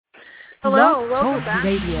Hello, welcome back.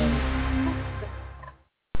 Radio.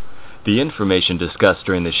 The information discussed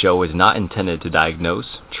during the show is not intended to diagnose,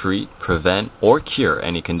 treat, prevent, or cure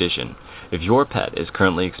any condition. If your pet is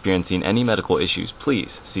currently experiencing any medical issues, please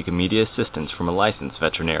seek immediate assistance from a licensed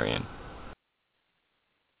veterinarian.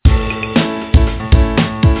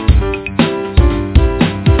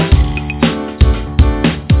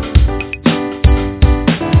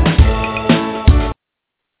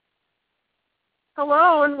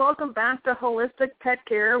 Hello, and welcome back to Holistic Pet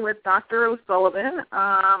Care with Dr. O'Sullivan.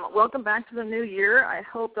 Welcome back to the new year. I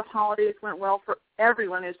hope the holidays went well for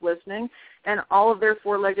everyone who's listening, and all of their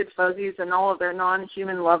four-legged fuzzies and all of their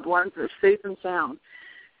non-human loved ones are safe and sound.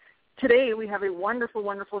 Today we have a wonderful,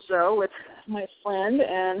 wonderful show with my friend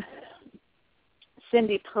and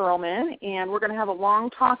Cindy Perlman, and we're going to have a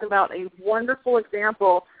long talk about a wonderful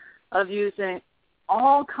example of using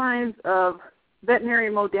all kinds of veterinary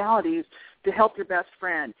modalities to help your best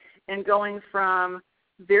friend, and going from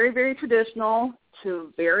very, very traditional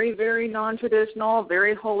to very, very non-traditional,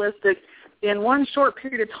 very holistic in one short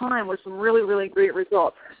period of time with some really, really great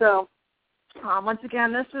results. So once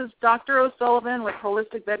again, this is Dr. O'Sullivan with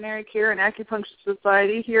Holistic Veterinary Care and Acupuncture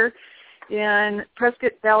Society here in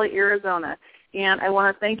Prescott Valley, Arizona. And I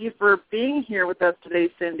want to thank you for being here with us today,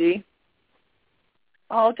 Cindy.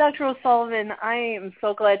 Oh, Dr. O'Sullivan, I am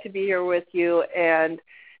so glad to be here with you. And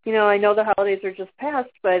you know, I know the holidays are just past,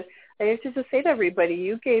 but I have to just say to everybody,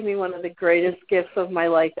 you gave me one of the greatest gifts of my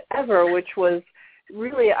life ever, which was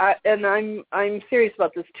really, and I'm serious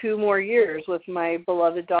about this, 2 more years with my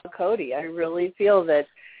beloved dog Cody. I really feel that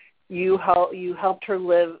you helped her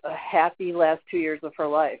live a happy last 2 years of her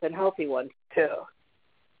life, and healthy ones too.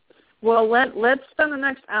 Well, let's spend the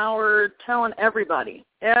next hour telling everybody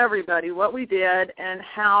what we did and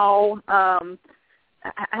how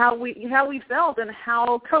we felt, and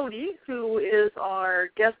how Cody, who is our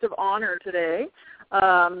guest of honor today,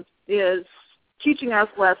 is teaching us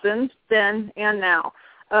lessons then and now.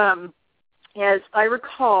 As I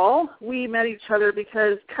recall, we met each other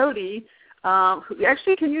because Cody,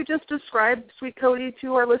 actually, can you just describe Sweet Cody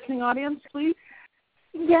to our listening audience, please?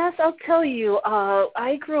 Yes, I'll tell you.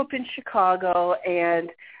 I grew up in Chicago, and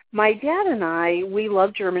my dad and I, we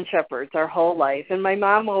loved German Shepherds our whole life, and my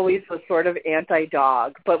mom always was sort of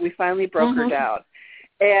anti-dog, but we finally broke her down.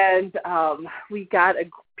 And we got a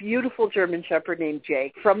beautiful German Shepherd named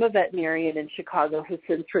Jake from a veterinarian in Chicago who's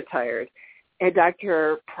since retired, and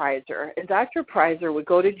Dr. Preiser. And Dr. Preiser would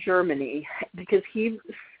go to Germany because he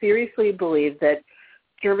seriously believed that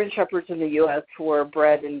German Shepherds in the U.S. were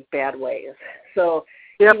bred in bad ways. So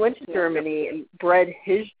he went to Germany and bred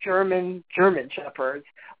his German Shepherds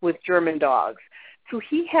with German dogs. So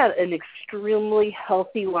he had an extremely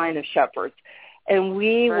healthy line of Shepherds. And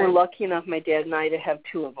we were lucky enough, my dad and I, to have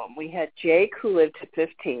 2 of them. We had Jake, who lived to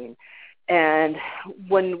 15. And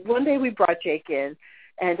one day we brought Jake in,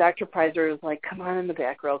 and Dr. Preiser was like, come on in the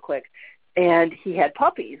back real quick. And he had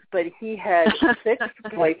puppies, but he had 6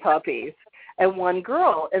 boy puppies and 1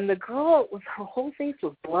 girl. And the girl, her whole face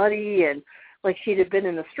was bloody and like she'd have been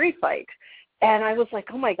in a street fight. And I was like,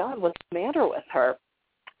 oh, my God, what's the matter with her?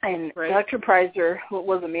 And Dr. Preiser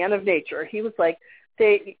was a man of nature. He was like,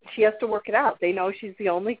 she has to work it out. They know she's the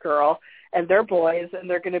only girl, and they're boys, and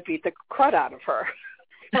they're going to beat the crud out of her.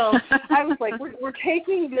 So I was like, we're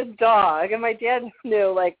taking this dog, and my dad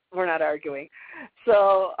knew, like, we're not arguing.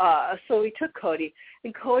 So we took Cody,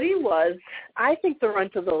 and Cody was, I think, the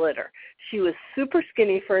runt of the litter. She was super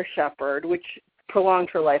skinny for a shepherd, which prolonged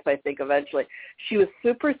her life, I think, eventually. She was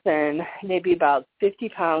super thin, maybe about 50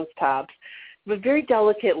 pounds tops, with very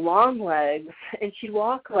delicate, long legs, and she'd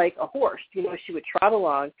walk like a horse. You know, she would trot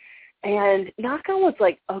along. And Naka was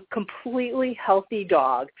like a completely healthy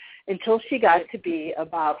dog until she got to be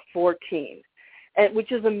about 14,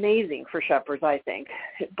 which is amazing for shepherds, I think.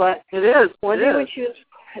 But it is. One day when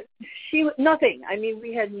she was nothing. I mean,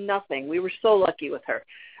 we had nothing. We were so lucky with her.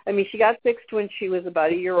 I mean, she got fixed when she was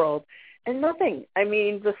about a year old, and nothing. I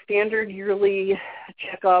mean, the standard yearly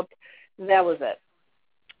checkup, that was it.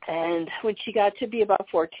 And when she got to be about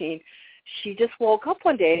 14, she just woke up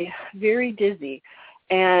one day very dizzy,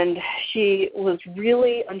 and she was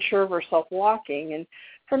really unsure of herself walking. And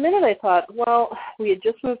for a minute I thought, well, we had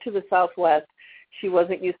just moved to the Southwest. She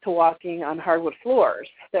wasn't used to walking on hardwood floors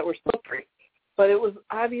that were slippery. But it was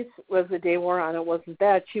obvious as the day wore on, it wasn't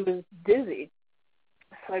that. She was dizzy.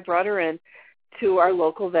 So I brought her in to our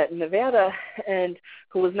local vet in Nevada, and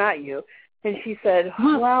who was not you. And she said,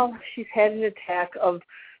 well, she's had an attack of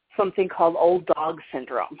something called old dog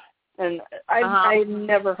syndrome. And I'd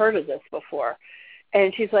never heard of this before.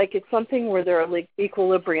 And she's like, it's something where their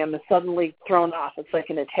equilibrium is suddenly thrown off. It's like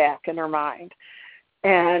an attack in her mind.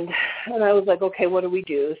 And And I was like, okay, what do we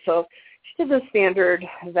do? So she did the standard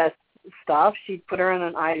vet stuff. She put her on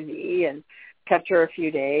an IV and kept her a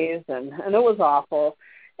few days, and it was awful.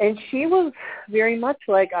 And she was very much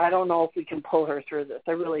like, I don't know if we can pull her through this.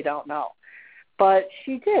 I really don't know. But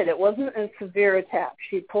she did. It wasn't a severe attack.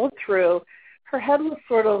 She pulled through. Her head was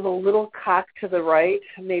sort of a little cocked to the right,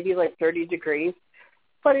 maybe like 30 degrees,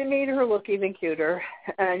 but it made her look even cuter.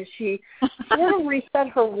 And she sort of reset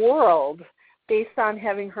her world based on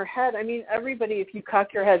having her head. I mean, everybody, if you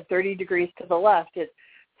cock your head 30 degrees to the left, it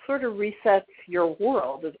sort of resets your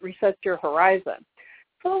world. It resets your horizon.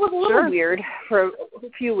 So it was a little weird for a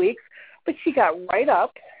few weeks, but she got right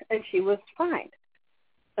up and she was fine.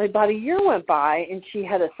 About a year went by and she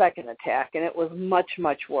had a second attack, and it was much,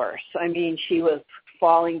 much worse. I mean, she was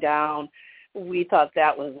falling down. We thought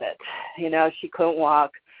that was it. You know, she couldn't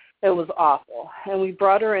walk. It was awful. And we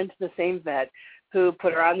brought her into the same vet who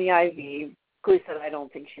put her on the IV. Who said, I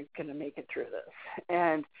don't think she's going to make it through this.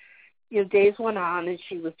 And, you know, days went on and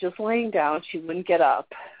she was just laying down. She wouldn't get up.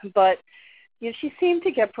 But, you know, she seemed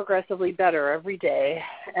to get progressively better every day.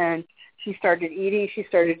 And she started eating. She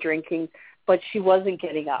started drinking. But she wasn't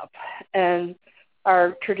getting up. And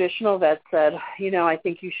our traditional vet said, you know, I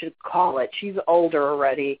think you should call it. She's older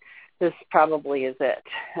already. This probably is it.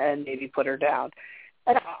 And maybe put her down.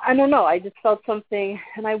 And I don't know. I just felt something,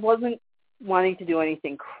 and I wasn't wanting to do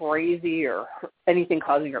anything crazy or anything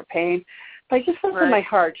causing her pain. But I just felt in my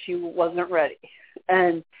heart she wasn't ready.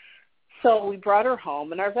 And so we brought her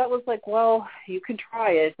home, and our vet was like, well, you can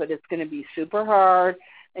try it, but it's going to be super hard.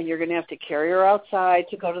 And you're going to have to carry her outside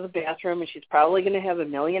to go to the bathroom, and she's probably going to have a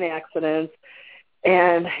million accidents,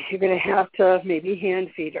 and you're going to have to maybe hand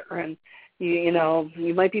feed her, and you know,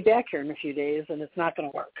 you might be back here in a few days, and it's not going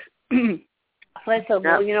to work. So I said,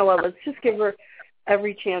 well, you know what, let's just give her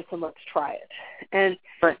every chance and let's try it. And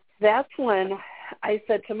that's when I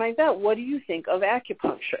said to my vet, what do you think of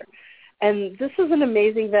acupuncture? And this is an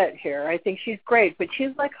amazing vet here. I think she's great, but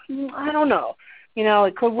she's like, I don't know. You know,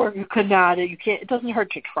 it could work, it could not. You can't. It doesn't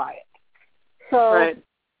hurt to try it. So,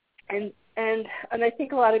 and I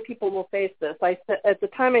think a lot of people will face this. I said at the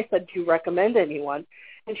time, I said, do you recommend anyone?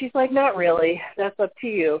 And she's like, not really. That's up to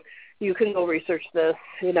you. You can go research this.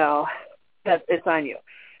 You know, that it's on you.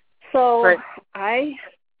 So I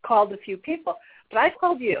called a few people, but I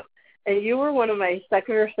called you, and you were one of my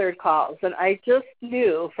second or third calls, and I just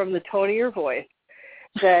knew from the tone of your voice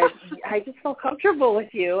that I just felt comfortable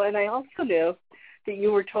with you, and I also knew that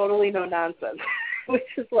you were totally no nonsense, which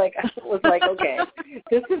is like, I was like, okay,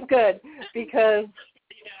 this is good, because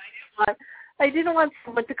I didn't want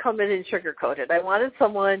someone to come in and sugarcoat it. I wanted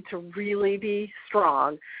someone to really be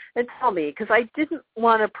strong and tell me, because I didn't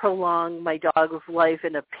want to prolong my dog's life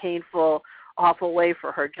in a painful, awful way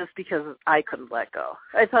for her just because I couldn't let go.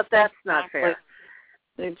 I thought that's not fair.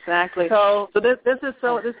 Exactly. So this is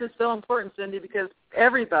so important, Cindy, because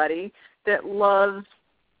everybody that loves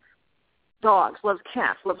dogs, loves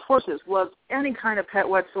cats, loves horses, loves any kind of pet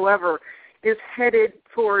whatsoever is headed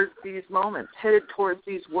towards these moments, headed towards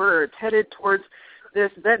these words, headed towards this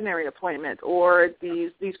veterinary appointment or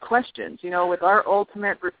these questions, you know, with our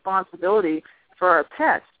ultimate responsibility for our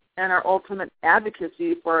pets and our ultimate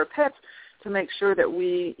advocacy for our pets to make sure that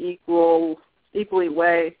we equally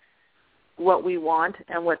weigh what we want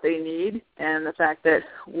and what they need, and the fact that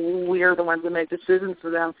we are the ones that make decisions for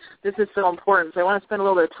them. This is so important. So I want to spend a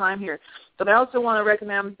little bit of time here. But I also want to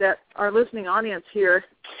recommend that our listening audience here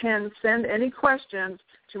can send any questions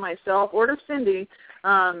to myself or to Cindy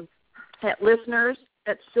at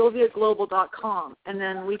listeners@sylviaglobal.com, and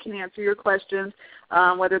then we can answer your questions,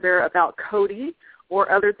 whether they're about Cody or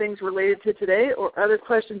other things related to today, or other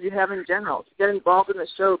questions you have in general. So get involved in the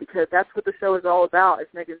show, because that's what the show is all about, is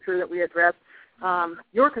making sure that we address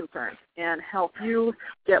your concerns and help you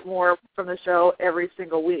get more from the show every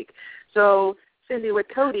single week. So, Cindy, with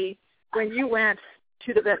Cody, when you went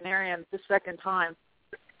to the veterinarian the second time,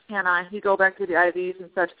 and you go back to the IVs and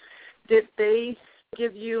such, did they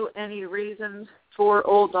give you any reasons for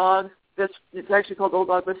old dog? It's actually called old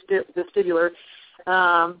dog vestibular.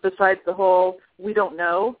 Besides the whole we don't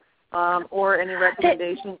know, or any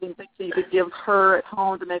recommendations and things that you could give her at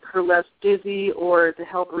home to make her less dizzy or to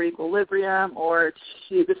help her equilibrium, or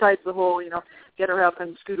besides the whole, you know, get her up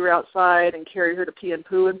and scoot her outside and carry her to pee and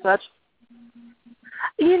poo and such?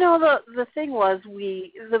 You know, the thing was,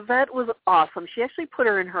 the vet was awesome. She actually put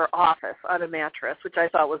her in her office on a mattress, which I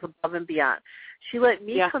thought was above and beyond. She let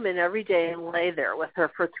me come in every day and lay there with her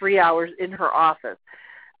for 3 hours in her office.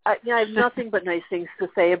 I have nothing but nice things to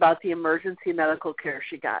say about the emergency medical care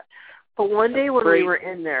she got. But one day when we were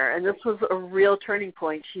in there, and this was a real turning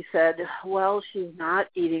point, she said, well, she's not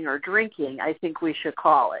eating or drinking. I think we should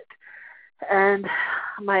call it. And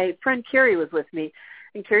my friend Carrie was with me,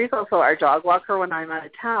 and Carrie's also our dog walker when I'm out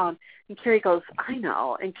of town. And Carrie goes, I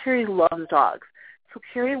know, and Carrie loves dogs. So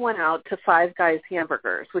Carrie went out to Five Guys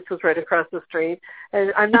Hamburgers, which was right across the street.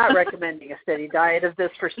 And I'm not recommending a steady diet of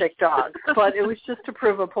this for sick dogs, but it was just to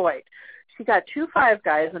prove a point. She got 2 Five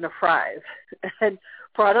Guys and a fries and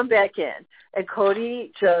brought them back in. And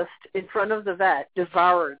Cody just, in front of the vet,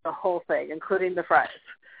 devoured the whole thing, including the fries.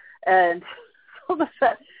 And so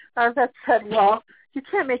our vet said, well, you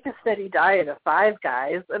can't make a steady diet of Five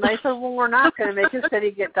Guys. And I said, well, we're not going to make a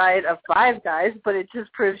steady diet of Five Guys, but it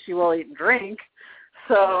just proves she will eat and drink.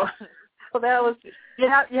 So that was, you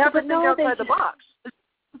have to think outside the box.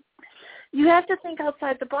 You have to think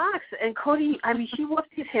outside the box. And Cody, I mean, she wolfed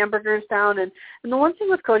these hamburgers down. And the one thing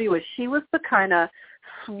with Cody was she was the kind of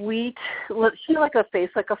sweet, she had like a face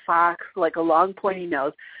like a fox, like a long pointy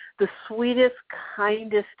nose, the sweetest,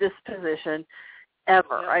 kindest disposition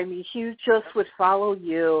ever. I mean, she just would follow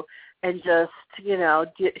you and just, you know,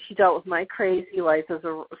 she dealt with my crazy life as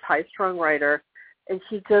a high-strung writer. And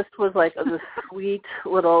she just was like a sweet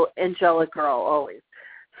little angelic girl always.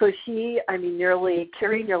 So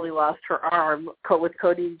Carrie nearly lost her arm with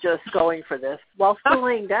Cody just going for this while still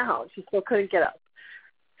laying down. She still couldn't get up.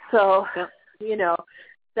 So, you know,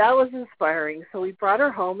 that was inspiring. So we brought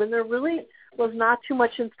her home, and there really was not too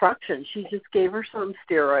much instruction. She just gave her some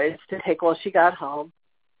steroids to take while she got home.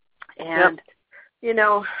 And, you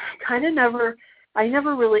know, I never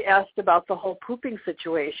really asked about the whole pooping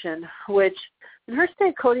situation, which in her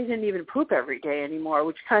state, Cody didn't even poop every day anymore,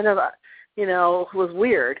 which kind of, you know, was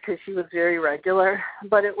weird because she was very regular.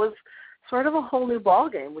 But it was sort of a whole new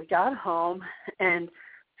ballgame. We got home, and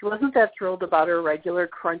she wasn't that thrilled about her regular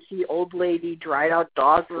crunchy old lady dried out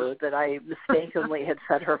dog food that I mistakenly had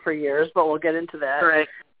fed her for years, but we'll get into that. Right.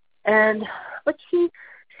 But she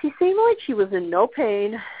seemed like she was in no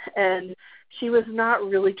pain, and she was not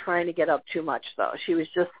really trying to get up too much, though. She was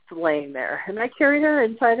just laying there. And I carried her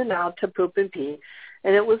inside and out to poop and pee,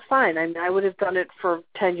 and it was fine. I mean, I would have done it for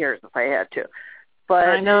 10 years if I had to. But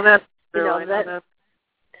I know that. You know, that.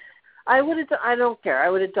 I don't care. I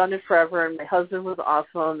would have done it forever, and my husband was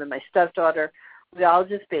awesome, and my stepdaughter, we all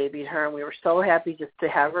just babied her, and we were so happy just to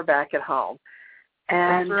have her back at home.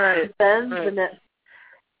 And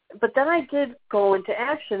But then I did go into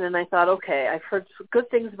action, and I thought, okay, I've heard good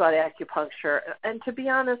things about acupuncture. And to be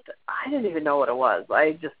honest, I didn't even know what it was.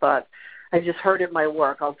 I just thought, I just heard it in my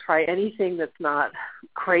work. I'll try anything that's not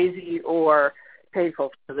crazy or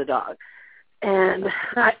painful for the dog. And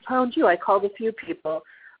I found you. I called a few people,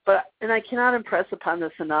 and I cannot impress upon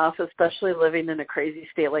this enough, especially living in a crazy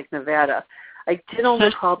state like Nevada. I did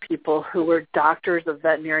only call people who were doctors of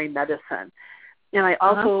veterinary medicine. And I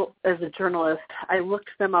also, as a journalist, I looked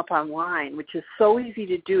them up online, which is so easy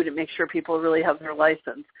to do to make sure people really have their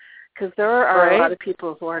license. Because there are a lot of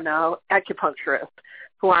people who are now acupuncturists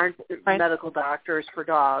who aren't medical doctors for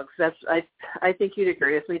dogs. I think you'd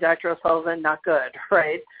agree with me, Dr. O'Sullivan, not good,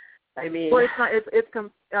 right? I mean, well, it's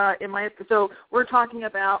not. So we're talking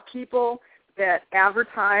about people that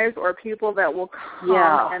advertise or people that will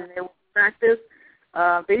come and they will practice.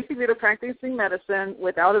 Basically, they're practicing medicine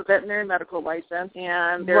without a veterinary medical license,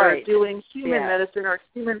 and they're doing human medicine or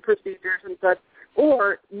human procedures and such,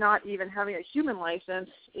 or not even having a human license,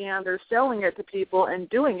 and they're selling it to people and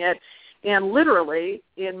doing it. And literally,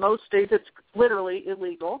 in most states, it's literally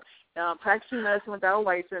illegal. Practicing medicine without a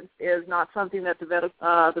license is not something that the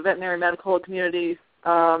veterinary medical community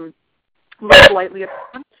looks lightly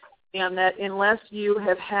upon, and that unless you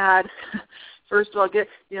have had first of all,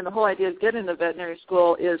 the whole idea of getting into veterinary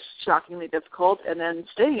school is shockingly difficult, and then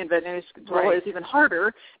staying in veterinary school is even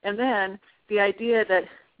harder. And then the idea that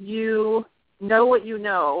you know what you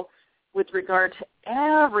know with regard to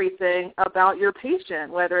everything about your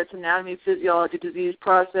patient, whether it's anatomy, physiology, disease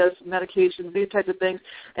process, medications, these types of things,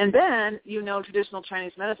 and then you know traditional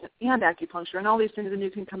Chinese medicine and acupuncture and all these things, and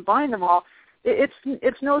you can combine them all.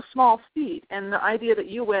 It's no small feat. And the idea that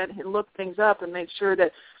you went and looked things up and made sure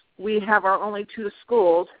that we have our only 2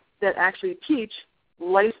 schools that actually teach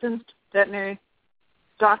licensed veterinary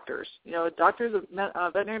doctors, doctors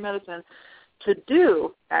of veterinary medicine, to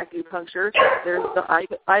do acupuncture. There's the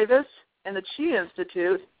IVIS and the Chi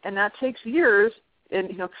Institute, and that takes years,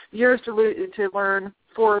 and years to learn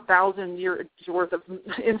 4,000 years worth of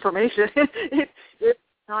information. It's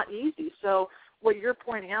not easy. So what you're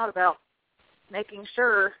pointing out about making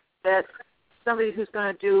sure that somebody who's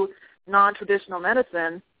going to do non-traditional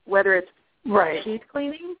medicine, whether it's teeth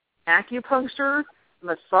cleaning, acupuncture,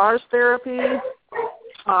 massage therapy,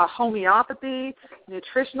 homeopathy,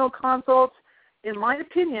 nutritional consults, in my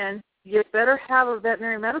opinion, you better have a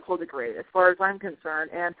veterinary medical degree, as far as I'm concerned.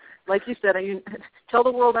 And like you said, tell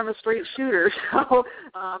the world I'm a straight shooter. So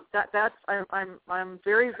I'm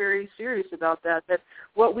very, very serious about that. That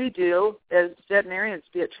what we do as veterinarians,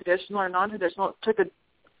 be it traditional or non-traditional, took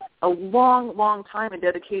a long, long time and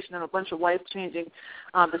dedication and a bunch of life-changing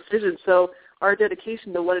decisions. So our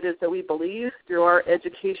dedication to what it is that we believe through our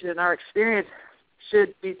education and our experience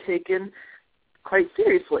should be taken quite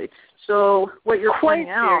seriously. So what you're pointing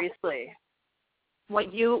out, seriously.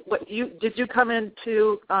 Did you come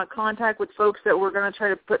into contact with folks that were going to try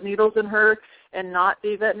to put needles in her and not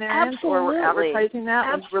be veterinarians? Absolutely. Or were advertising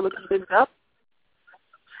that when we're looking things up?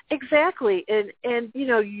 Exactly. And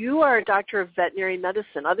you are a doctor of veterinary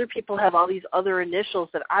medicine. Other people have all these other initials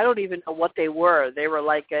that I don't even know what they were. They were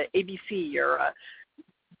like a ABC or a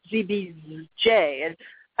ZBJ. And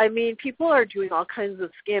I mean, people are doing all kinds of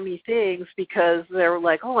scammy things because they're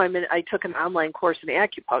like, I took an online course in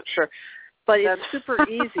acupuncture. But it's super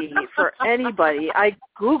easy for anybody. I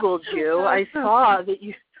Googled you. I saw that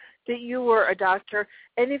you were a doctor.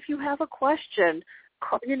 And if you have a question,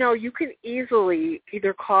 you can easily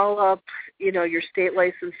either call up, your state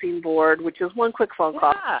licensing board, which is one quick phone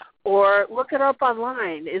call, or look it up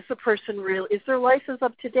online. Is their license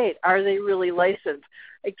up to date? Are they really licensed?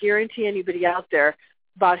 I guarantee anybody out there,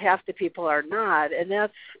 about half the people are not, and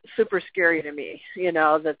that's super scary to me,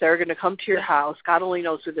 that they're going to come to your house. God only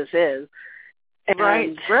knows who this is. And,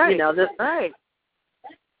 right. Right.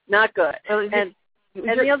 Not good. And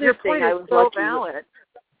the other thing I was so valid.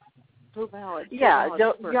 So valid. Yeah,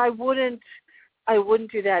 I wouldn't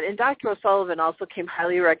do that. And Dr. O'Sullivan also came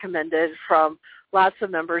highly recommended from lots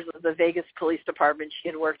of members of the Vegas Police Department. She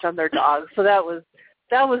had worked on their dogs, so that was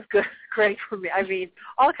good, great for me. I mean,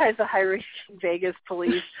 all kinds of high-ranking Vegas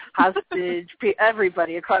police, hostage,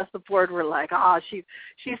 everybody across the board were like, she's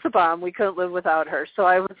the bomb. We couldn't live without her. So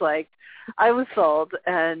I was sold.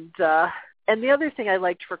 And the other thing I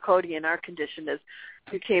liked for Cody in our condition is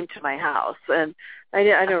who came to my house. And I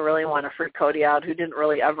didn't really want to freak Cody out, who didn't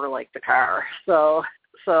really ever like the car. So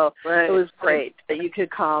right. It was great that you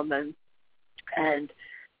could come and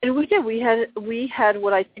we did. We had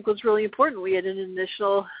what I think was really important. We had an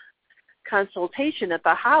initial consultation at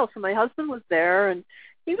the house, and my husband was there, and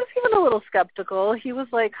he was even a little skeptical. He was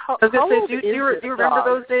like, "How old is this do you remember dog?"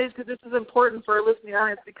 those days? Because this is important for our listening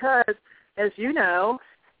audience. Because, as you know,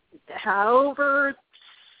 however,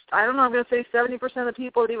 I don't know, I'm going to say 70% of the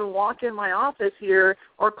people that even walk in my office here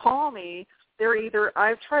or call me, they're either,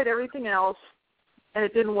 I've tried everything else and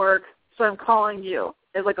it didn't work, so I'm calling you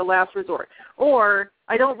as like a last resort. Or,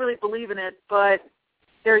 I don't really believe in it, but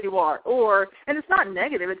there you are. Or, and it's not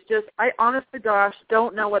negative, it's just, I honestly, gosh,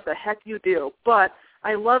 don't know what the heck you do, but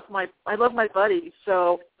I love my buddy,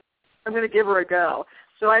 so I'm going to give her a go.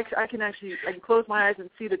 So I can close my eyes and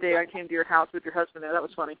see the day I came to your house with your husband there. That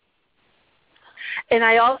was funny. And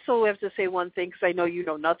I also have to say one thing, because I know you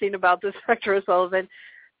know nothing about this, Dr. O'Sullivan.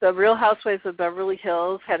 The Real Housewives of Beverly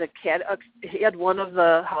Hills had he had one of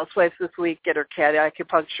the housewives this week get her cat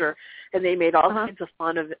acupuncture, and they made all kinds of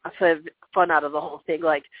fun out of the whole thing.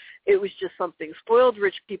 Like, it was just something spoiled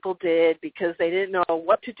rich people did because they didn't know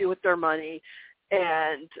what to do with their money.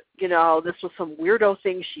 And, this was some weirdo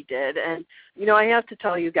thing she did. And, I have to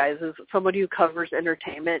tell you guys, as somebody who covers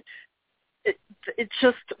entertainment, it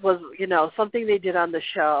just was, something they did on the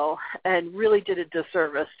show and really did a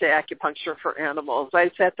disservice to acupuncture for animals. I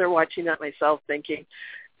sat there watching that myself thinking,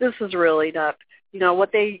 this is really not,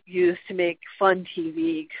 what they used to make fun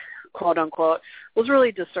TV, quote unquote, was really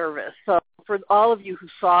a disservice. So for all of you who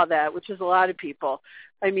saw that, which is a lot of people,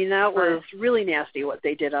 I mean, that was really nasty what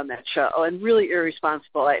they did on that show and really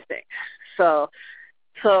irresponsible, I think. Because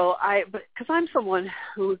I'm someone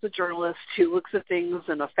who's a journalist who looks at things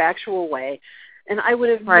in a factual way, and I would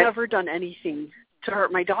have never done anything to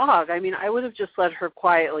hurt my dog. I mean, I would have just let her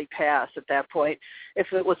quietly pass at that point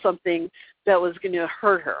if it was something that was going to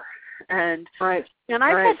hurt her. And I've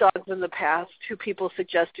had dogs in the past who people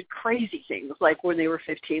suggested crazy things, like when they were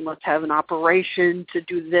 15, let's have an operation to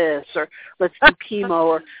do this, or let's do chemo,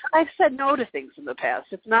 or I've said no to things in the past.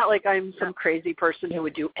 It's not like I'm some crazy person who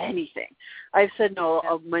would do anything. I've said no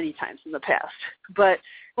many times in the past. But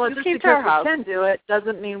just because we can do it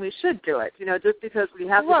doesn't mean we should do it. Just because we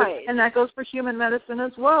have to, and that goes for human medicine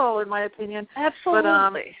as well, in my opinion.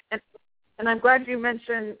 Absolutely. But, and I'm glad you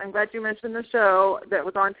mentioned the show that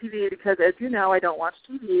was on TV because, as you know, I don't watch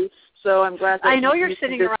TV. So I'm glad that I know you're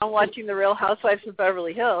sitting around watching The Real Housewives of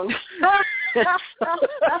Beverly Hills. That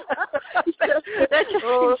just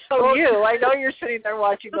seems so you. I know you're sitting there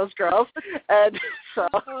watching those girls, and so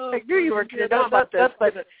I knew you were going to know about this.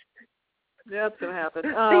 But Yeah, that's going to happen.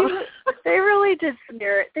 They really did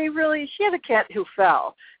smear it. She had a cat who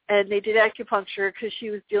fell, and they did acupuncture because she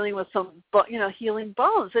was dealing with some, healing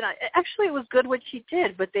bones. And actually, it was good what she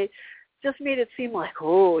did, but they just made it seem like,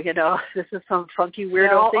 this is some funky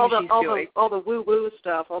weirdo thing she's doing. All the woo-woo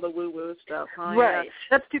stuff. Huh? Right.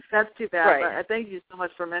 Yeah. That's too bad. Right. But I thank you so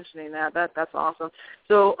much for mentioning that. That's awesome.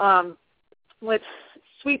 So, let's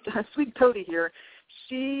sweet Cody here.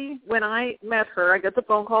 When I met her, I got the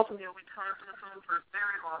phone call from you. We talked on the phone for a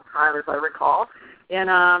very long time, as I recall.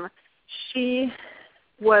 And she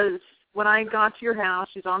was, when I got to your house,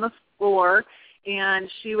 she's on the floor, and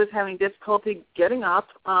she was having difficulty getting up,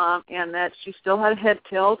 and that she still had a head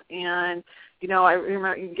tilt. And, I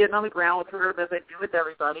remember getting on the ground with her, as I do with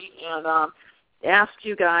everybody, and asked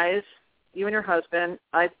you guys, you and your husband,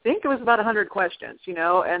 I think it was about 100 questions,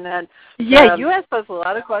 and then... Yeah, you asked us a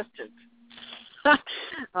lot of questions.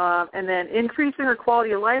 And then increasing her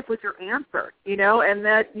quality of life was your answer, and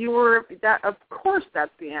that of course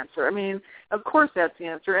that's the answer. I mean, of course that's the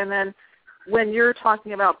answer. And then when you're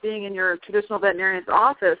talking about being in your traditional veterinarian's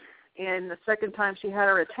office, and the second time she had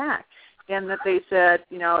her attack, and that they said,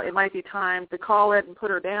 it might be time to call it and put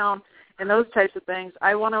her down, and those types of things,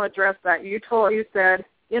 I want to address that. You said,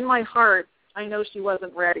 in my heart, I know she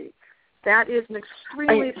wasn't ready. That is an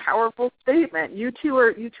extremely powerful statement. You two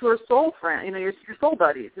are soul friends, your soul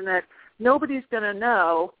buddies, and that nobody's going to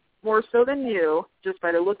know more so than you, just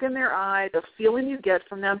by the look in their eye, the feeling you get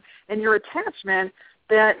from them, and your attachment,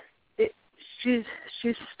 that she's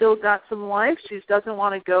still got some life. She doesn't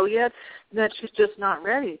want to go yet, and that she's just not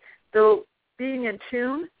ready. So being in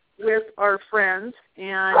tune with our friends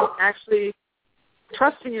and actually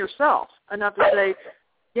trusting yourself enough to say,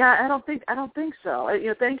 yeah, I don't think so.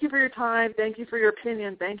 Thank you for your time. Thank you for your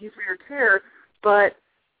opinion. Thank you for your care. But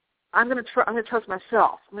I'm going to trust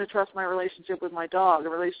myself. I'm going to trust my relationship with my dog, a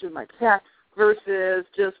relationship with my cat, versus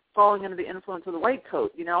just falling under the influence of the white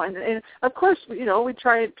coat. And of course, we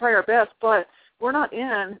try our best, but we're not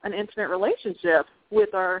in an intimate relationship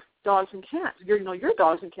with our dogs and cats. Your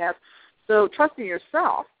dogs and cats. So trusting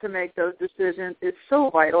yourself to make those decisions is so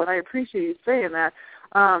vital, and I appreciate you saying that.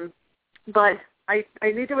 But I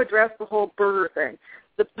need to address the whole burger thing.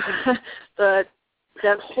 That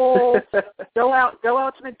whole go out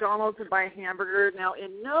to McDonald's and buy a hamburger. Now,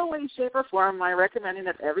 in no way, shape, or form am I recommending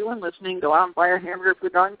that everyone listening go out and buy a hamburger for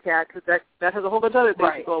dog and cat, because that has a whole bunch of other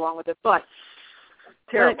things to go along with it. But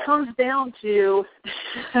when it comes down to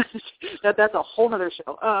that's a whole other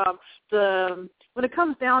show. When it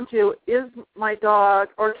comes down to, is my dog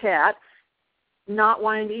or cat not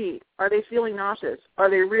wanting to eat? Are they feeling nauseous? Are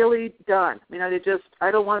they really done? I mean, are they just,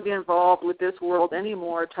 I don't want to be involved with this world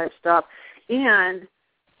anymore type stuff? And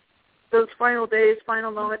those final days,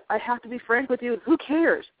 final moments, I have to be frank with you, who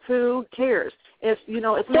cares? Who cares? If you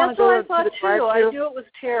want to go to the drive-thru, I knew it was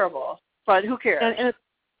terrible, but who cares?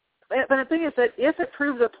 But the thing is that if it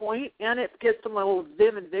proves a point and it gets some little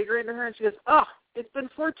vim and vigor into her, and she goes, it's been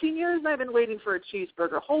 14 years and I've been waiting for a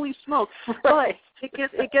cheeseburger. Holy smoke. But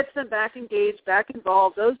it gets them back engaged, back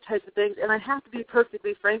involved, those types of things. And I have to be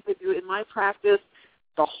perfectly frank with you, in my practice,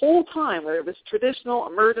 the whole time, whether it was traditional,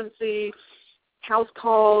 emergency, house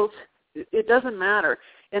calls, it doesn't matter.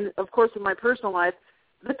 And, of course, in my personal life,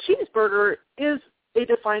 the cheeseburger is a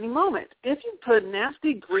defining moment. If you put a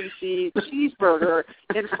nasty, greasy cheeseburger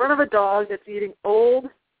in front of a dog that's eating old,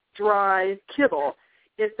 dry kibble,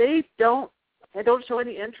 if they don't show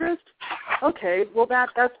any interest, okay, well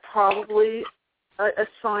that's probably a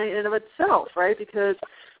sign in and of itself, right? Because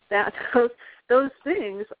those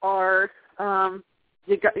things are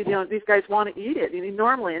these guys want to eat it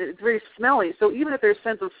normally, and it's very smelly. So even if their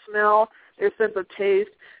sense of smell, their sense of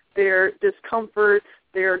taste, their discomfort,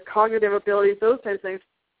 their cognitive abilities, those types of things,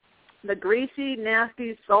 the greasy,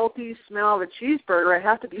 nasty, salty smell of a cheeseburger, I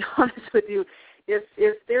have to be honest with you,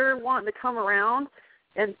 if they're wanting to come around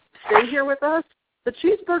and stay here with us, the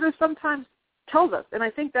cheeseburger sometimes tells us, and I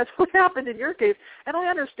think that's what happened in your case. And I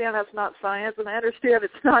understand that's not science, and I understand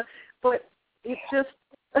it's not, but it just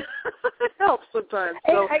it helps sometimes.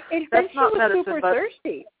 So that's not medicine. Super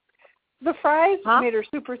thirsty. The fries made her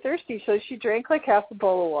super thirsty, so she drank like half a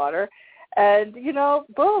bowl of water. And,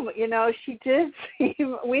 boom, she did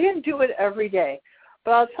seem, we didn't do it every day.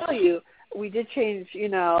 But I'll tell you, we did change,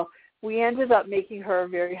 we ended up making her a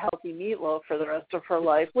very healthy meatloaf for the rest of her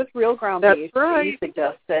life with real ground beef, you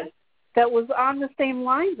suggested, that was on the same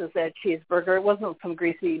lines as that cheeseburger. It wasn't some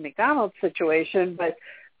greasy McDonald's situation, but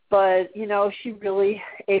she really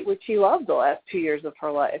ate what she loved the last 2 years of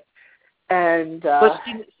her life. And but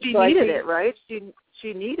she needed it, right?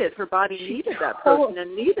 She needed, her body needed that protein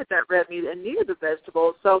and needed that red meat and needed the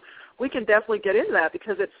vegetables. So we can definitely get into that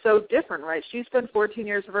because it's so different, right? She spent 14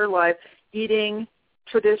 years of her life eating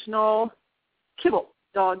traditional kibble,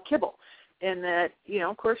 dog kibble. And that,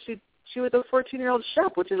 of course, she was a 14-year-old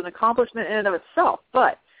chef, which is an accomplishment in and of itself.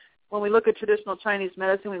 But when we look at traditional Chinese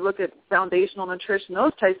medicine, we look at foundational nutrition,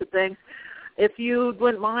 those types of things, if you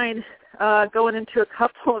wouldn't mind going into a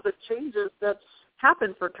couple of the changes that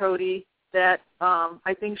happened for Cody that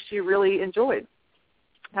I think she really enjoyed,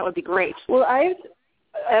 that would be great. Well,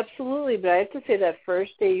 absolutely, but I have to say that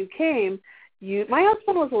first day you came, my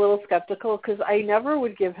husband was a little skeptical because I never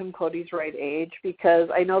would give him Cody's right age because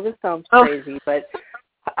I know this sounds crazy, but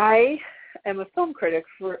I am a film critic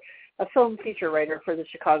a film feature writer for the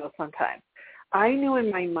Chicago Sun-Times. I knew in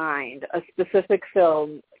my mind a specific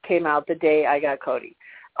film came out the day I got Cody.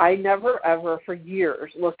 I never, ever, for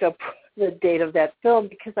years, looked up the date of that film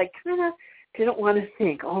because I kind of didn't want to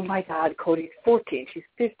think, oh, my God, Cody's 14, she's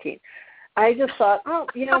 15. I just thought,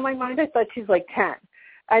 in my mind, I thought she's like 10.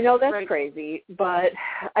 I know that's crazy, but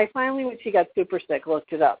I finally, when she got super sick,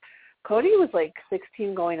 looked it up. Cody was like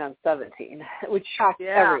 16 going on 17, which shocked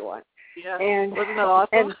everyone. Yeah. And, wasn't that awesome?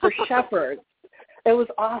 And for shepherds, it was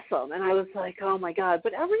awesome. And I was like, oh, my God.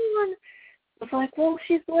 But everyone was like, well,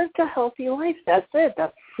 she's lived a healthy life. That's it.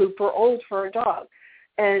 That's super old for a dog.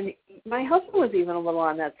 And my husband was even a little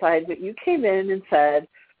on that side, but you came in and said,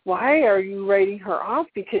 why are you writing her off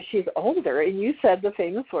because she's older? And you said the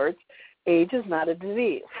famous words, age is not a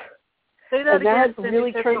disease. Say that again. That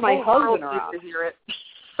really turned my husband around. To hear it.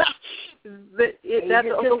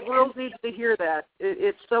 The world needs to hear that.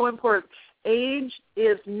 It's so important. Age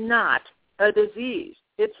is not a disease.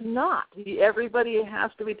 It's not. Everybody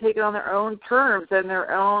has to be taken on their own terms and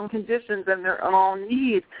their own conditions and their own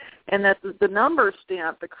needs. And that the number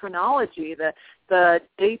stamp, the chronology, the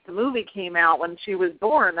date the movie came out, when she was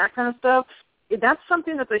born, that kind of stuff, that's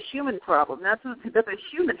something that's a human problem. That's a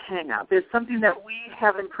human hang-up. It's something that we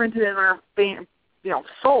have imprinted in our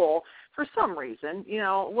soul for some reason,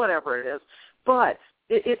 whatever it is. But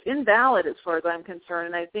it's invalid as far as I'm concerned.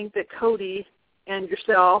 And I think that Cody and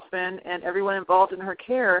yourself and everyone involved in her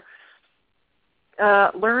care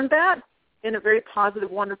learned that in a very positive,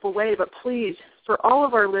 wonderful way. But please, for all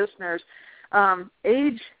of our listeners,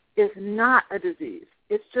 age is not a disease.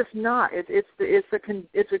 It's just not.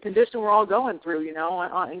 It's a condition we're all going through,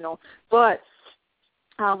 But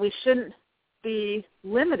we shouldn't be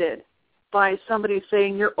limited by somebody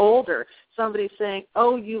saying you're older, somebody saying,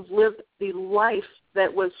 oh, you've lived the life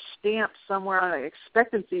that was stamped somewhere on an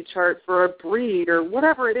expectancy chart for a breed or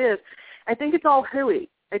whatever it is. I think it's all hooey.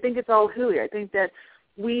 I think that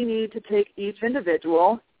we need to take each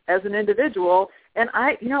individual as an individual, and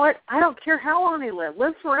I don't care how long they live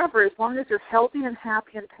forever as long as you're healthy and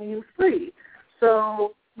happy and pain-free.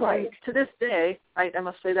 So to this day, I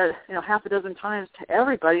must say that half a dozen times to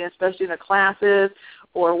everybody, especially in the classes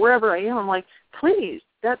or wherever I am. I'm like, please,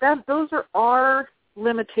 those are our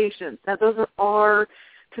limitations. Those are our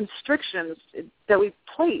constrictions that we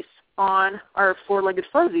place on our four-legged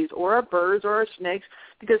fuzzies or our birds or our snakes,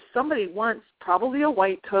 because somebody once, probably a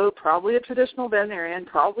white coat, probably a traditional veterinarian,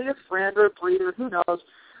 probably a friend or a breeder, who knows,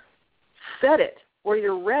 said it or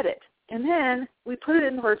you read it. And then we put it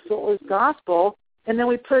into our soul's gospel, and then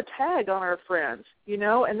we put a tag on our friends,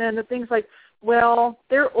 and then the things like, well,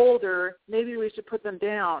 they're older, maybe we should put them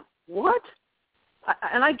down. What?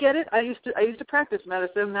 And I get it. I used to practice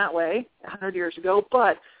medicine that way 100 years ago,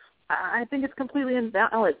 but I think it's completely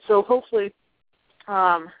invalid. So hopefully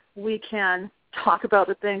we can talk about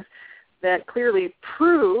the things that clearly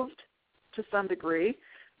proved to some degree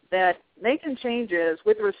that making changes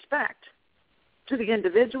with respect to the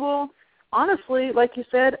individual. Honestly, like you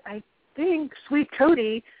said, I think sweet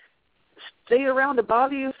Cody stayed around to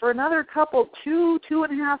bother you for another couple,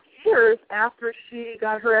 2.5 years after she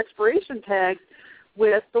got her expiration tags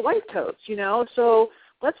with the white coats, So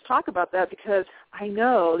let's talk about that, because I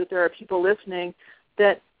know that there are people listening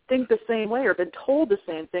that think the same way or been told the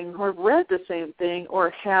same thing or read the same thing or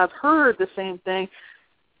have heard the same thing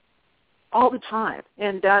all the time.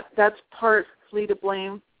 And that's partly to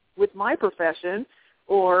blame with my profession,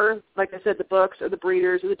 or, like I said, the books or the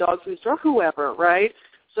breeders or the dog foods or whoever, right?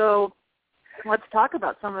 So let's talk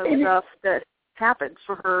about some of the stuff that happened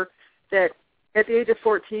for her that at the age of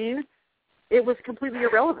 14, it was completely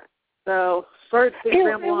irrelevant. So sorry to say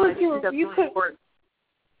ramble on. I think that's really important.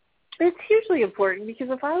 It's hugely important, because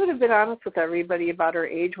if I would have been honest with everybody about her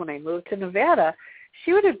age when I moved to Nevada,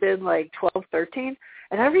 she would have been like 12, 13,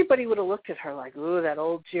 And everybody would have looked at her like, ooh, that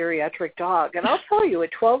old geriatric dog. And I'll tell you,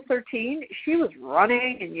 at 12, 13, she was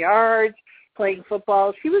running in yards, playing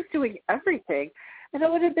football. She was doing everything. And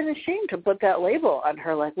it would have been a shame to put that label on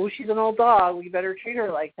her, like, oh, she's an old dog. We better treat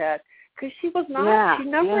her like that. Because she was not. Yeah, she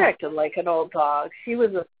never acted like an old dog. She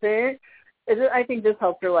was a thin. I think this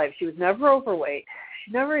helped her life. She was never overweight.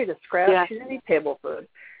 She never ate a scrap. Yeah. She didn't eat table food.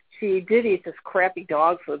 She did eat this crappy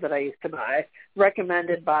dog food that I used to buy,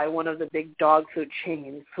 recommended by one of the big dog food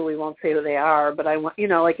chains, who we won't say who they are, but I went,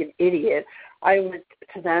 like an idiot, I went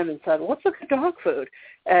to them and said, what's a good dog food?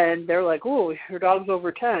 And they're like, oh, your dog's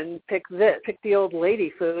over 10, pick this. Pick the old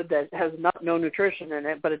lady food that has no nutrition in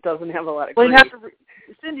it, but it doesn't have a lot of grease.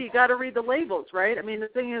 Cindy, you got to read the labels, right? I mean, the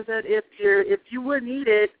thing is that if you wouldn't eat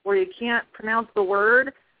it or you can't pronounce the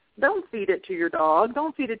word, don't feed it to your dog.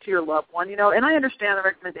 Don't feed it to your loved one, And I understand the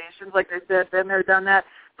recommendations, like I said, been there, done that.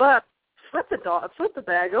 But flip the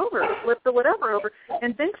bag over, flip the whatever over,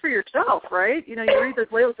 and think for yourself, right? You read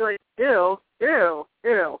those labels, you're like, ew, ew.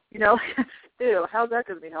 How's that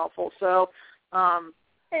going to be helpful? So, and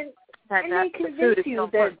they convince you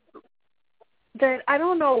that I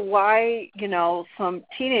don't know why, some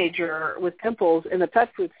teenager with pimples in the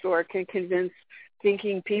pet food store can convince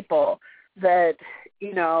thinking people that,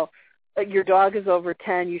 your dog is over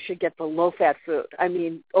 10, you should get the low-fat food. I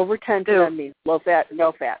mean, over 10 to them means low fat,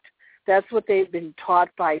 no fat. That's what they've been taught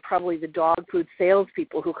by probably the dog food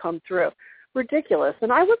salespeople who come through. Ridiculous.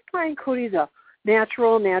 And I was buying Cody the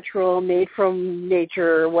natural, made from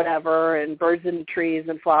nature, whatever, and birds and trees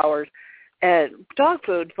and flowers and dog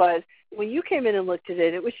food. But when you came in and looked at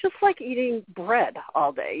it, it was just like eating bread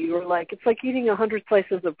all day. You were like, it's like eating 100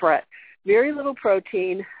 slices of bread. Very little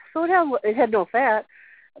protein. So it had no fat.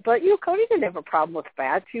 But, Cody didn't have a problem with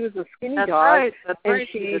fat. She was a skinny dog. Right. That's and right.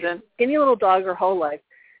 She's a skinny little dog her whole life.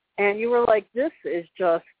 And you were like, this is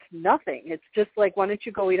just nothing. It's just like, why don't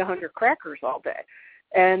you go eat 100 crackers all day?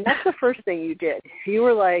 And that's the first thing you did. You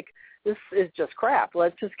were like, this is just crap.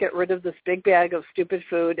 Let's just get rid of this big bag of stupid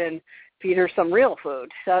food and feed her some real food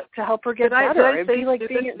to help her get better. Did I say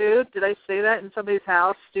stupid food? Did I say that in somebody's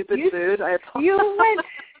house, stupid food? I apologize. You went...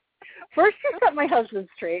 First, you set my husband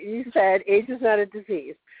straight, and you said age is not a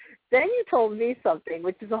disease. Then you told me something,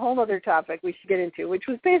 which is a whole other topic we should get into, which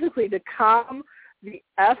was basically to calm the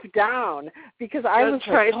F down, because I was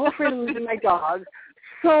so afraid of losing my dog,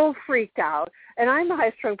 so freaked out. And I'm a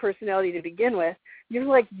high-strung personality to begin with. You're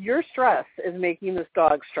like, your stress is making this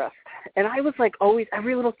dog stressed. And I was like, always,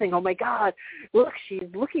 every little thing, oh, my God, look, she's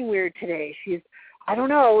looking weird today. I don't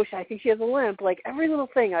know, I think she has a limp. Like, every little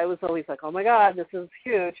thing, I was always like, oh, my God, this is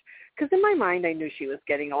huge. Because in my mind, I knew she was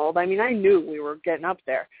getting old. I mean, I knew we were getting up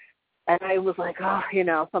there. And I was like, oh,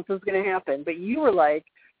 something's going to happen. But you were like,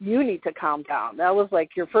 you need to calm down. That was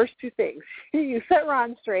like your first two things. You set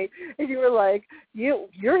Ron straight, and you were like,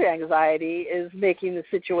 your anxiety is making the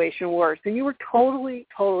situation worse. And you were totally,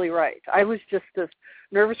 totally right. I was just this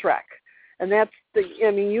nervous wreck. And that's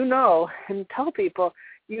and tell people,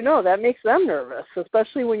 that makes them nervous,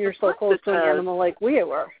 especially when you're so close to an animal like we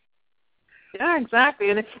were. Yeah, exactly.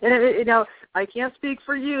 And I can't speak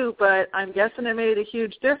for you, but I'm guessing it made a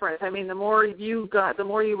huge difference. I mean, the more you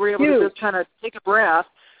were able to just kind of take a breath,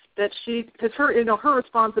 because her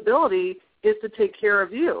responsibility is to take care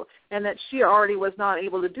of you, and that she already was not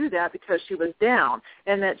able to do that because she was down,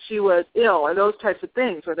 and that she was ill, or those types of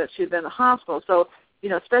things, or that she'd been in the hospital. So,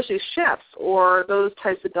 especially chefs or those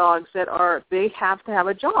types of dogs they have to have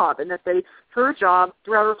a job, and that her job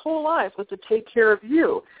throughout her whole life was to take care of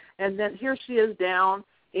you. And then here she is down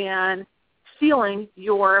and feeling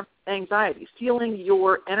your anxiety, feeling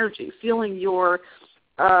your energy, feeling your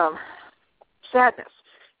sadness.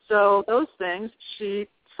 So those things, she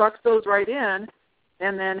sucks those right in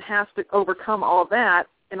and then has to overcome all of that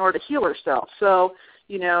in order to heal herself. So,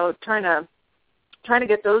 trying to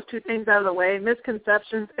get those two things out of the way,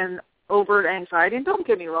 misconceptions and overt anxiety. And don't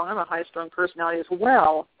get me wrong, I'm a high-strung personality as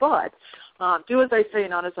well, but do as I say,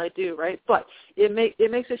 not as I do, right? But it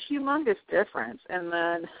makes a humongous difference. And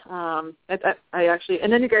then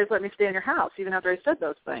and then you guys let me stay in your house even after I said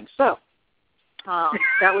those things. So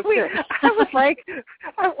that was good.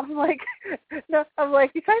 I'm like,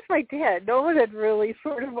 besides my dad, no one had really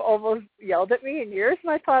sort of almost yelled at me in years.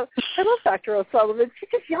 And I thought, I love Dr. O'Sullivan. She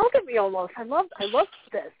just yelled at me almost. I love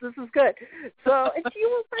this. This is good. So, and she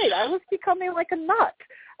was right. I was becoming like a nut.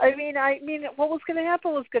 I mean, what was going to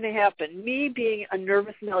happen was going to happen. Me being a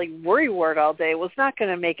nervous Nelly worrywart all day was not going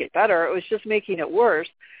to make it better. It was just making it worse.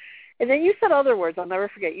 And then you said other words I'll never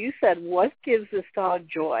forget. You said, what gives this dog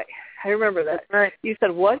joy? I remember that. Right. You said,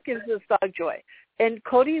 what gives this dog joy? And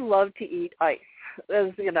Cody loved to eat ice. As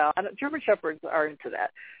German Shepherds are into that.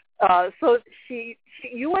 So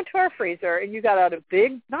you went to our freezer and you got out a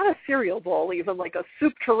big, not a cereal bowl, even like a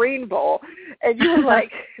soup tureen bowl, and you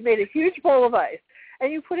like made a huge bowl of ice,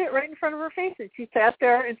 and you put it right in front of her face, and she sat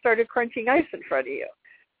there and started crunching ice in front of you.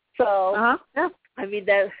 So, yeah. I mean,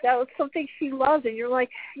 that was something she loved, and you're like,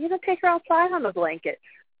 take her outside on a blanket.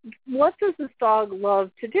 What does this dog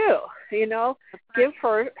love to do? Give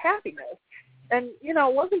her happiness. And, it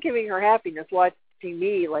wasn't giving her happiness watching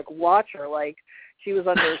me, like, watch her like she was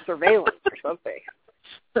under surveillance or something.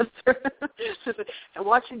 And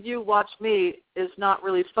watching you watch me is not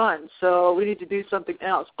really fun, so we need to do something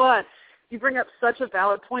else. But you bring up such a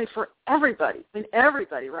valid point for everybody. I mean,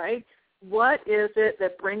 everybody, right? What is it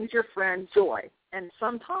that brings your friend joy? And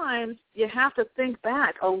sometimes you have to think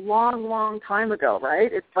back a long, long time ago,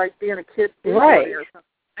 right? It's like being a kid right. or something,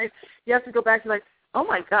 right? You have to go back to like, oh,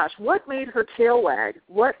 my gosh, what made her tail wag?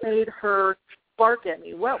 What made her bark at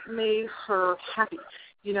me? What made her happy?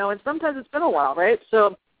 And sometimes it's been a while, right?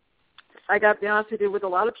 So I got to be honest with you, with a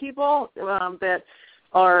lot of people that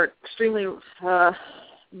are extremely,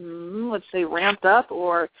 let's say, ramped up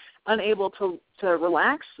or unable to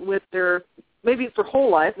relax with their, maybe it's their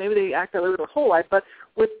whole life, maybe they act that way with their whole life, but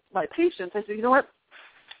with my patients, I said, you know what,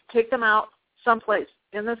 take them out someplace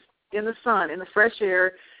in the sun, in the fresh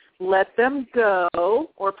air, let them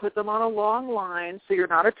go or put them on a long line so you're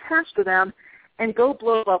not attached to them, and go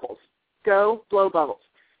blow bubbles. Go blow bubbles.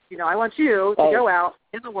 I want you to go out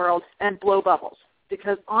in the world and blow bubbles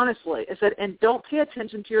because, honestly, I said, and don't pay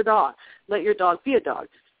attention to your dog. Let your dog be a dog.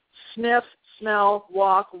 Sniff, smell,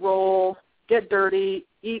 walk, roll, get dirty,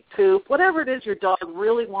 eat poop, whatever it is your dog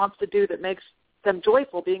really wants to do that makes them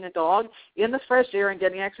joyful being a dog in the fresh air and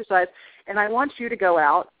getting exercise. And I want you to go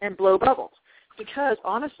out and blow bubbles because,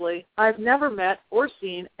 honestly, I've never met or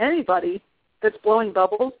seen anybody that's blowing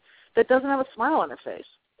bubbles that doesn't have a smile on their face.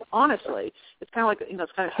 Honestly, it's kind of like,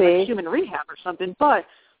 it's kind of like human rehab or something, but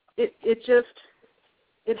it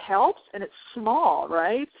helps, and it's small,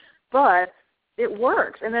 right? But it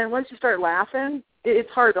works. And then once you start laughing, it's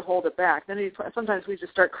hard to hold it back. Then sometimes we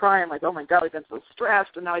just start crying like, oh, my God, we've been so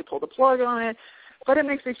stressed, and now we pull the plug on it. But it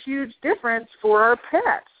makes a huge difference for our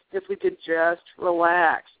pets if we could just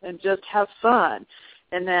relax and just have fun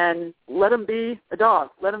and then let them be a dog,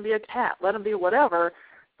 let them be a cat, let them be whatever,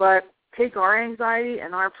 but take our anxiety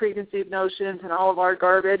and our preconceived notions and all of our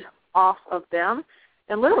garbage off of them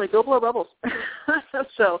and literally go blow bubbles.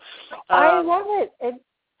 So I love it. And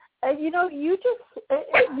you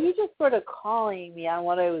just sort of calling me on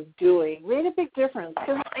what I was doing made a big difference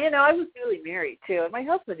because, I was newly married, too, and my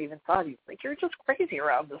husband even thought, he was like, you're just crazy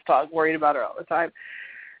around this dog, worried about her all the time.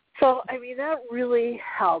 So, I mean, that really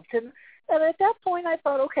helped. And at that point, I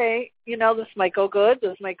thought, okay, this might go good,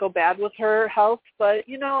 this might go bad with her health, but,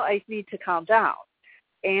 I need to calm down.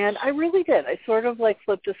 And I really did. I sort of like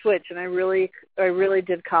flipped a switch, and I really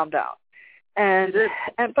did calm down.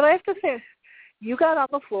 But I have to say, you got on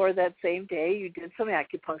the floor that same day. You did some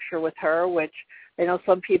acupuncture with her, which I know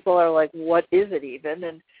some people are like, what is it even?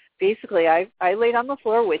 And basically, I laid on the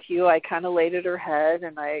floor with you. I kind of laid at her head,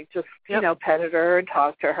 and I just, petted her and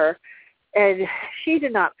talked to her. And she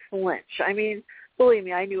did not flinch. I mean, believe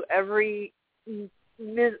me, I knew every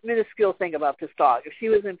minuscule thing about this dog. If she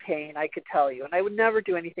was in pain, I could tell you. And I would never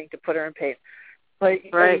do anything to put her in pain. But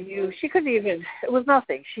right. She couldn't even, it was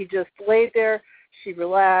nothing. She just laid there. She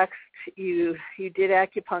relaxed. You did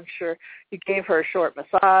acupuncture. You gave her a short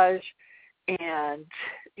massage. And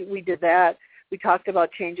we did that. We talked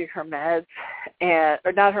about changing her meds,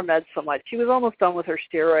 or not her meds so much. She was almost done with her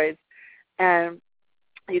steroids. And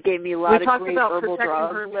you gave me a lot of great herbal drugs. We talked about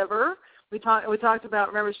protecting her liver. We talked about,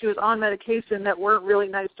 remember, she was on medication that weren't really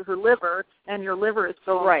nice to her liver, and your liver is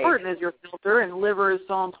so important as your filter, and liver is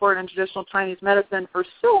so important in traditional Chinese medicine for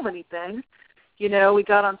so many things. We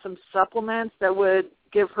got on some supplements that would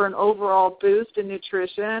give her an overall boost in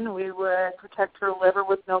nutrition. We would protect her liver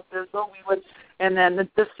with milk thistle. And then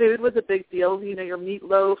the food was a big deal, your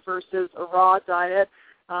meatloaf versus a raw diet.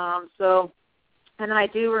 And then I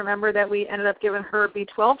do remember that we ended up giving her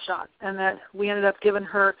B12 shots, and that we ended up taking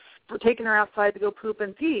her outside to go poop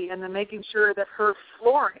and pee, and then making sure that her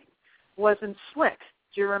flooring wasn't slick.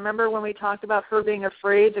 Do you remember when we talked about her being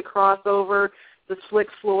afraid to cross over the slick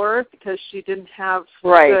floor because she didn't have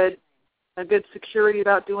a good security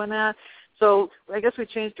about doing that? So I guess we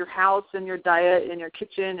changed your house and your diet and your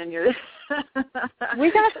kitchen and your.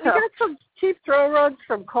 we got some cheap throw rugs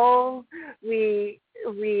from Kohl's. We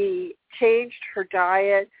changed her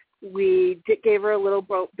diet. We gave her a little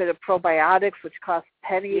bit of probiotics, which cost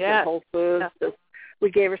pennies at Whole Foods. We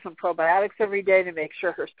gave her some probiotics every day to make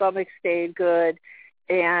sure her stomach stayed good.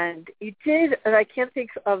 and you did, and I can't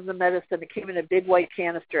think of the medicine. It came in a big white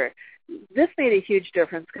canister. This made a huge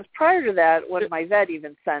difference because prior to that, when my vet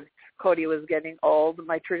even sensed Cody was getting old,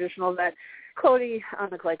 my traditional vet, Cody on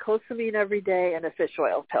the glycosamine every day and a fish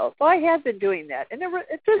oil pill. So I had been doing that, and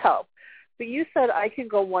it did help. But you said I can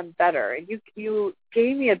go one better, and you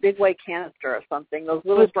gave me a big white canister or something. Those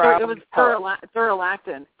little brown. It was Duralactin.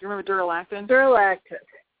 Do you remember Duralactin? Duralactin.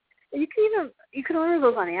 You can order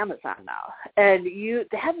those on Amazon now, and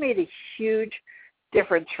that made a huge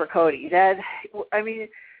difference for Cody.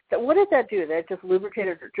 What did that do? That just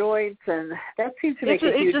lubricated her joints, and that seems to make a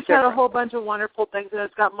huge difference. It just had a whole bunch of wonderful things, and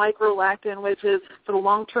it's got microlactin, which is for the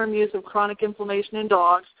long-term use of chronic inflammation in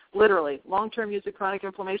dogs, literally, long-term use of chronic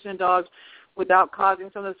inflammation in dogs without causing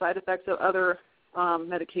some of the side effects of other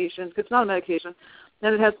medications. It's not a medication.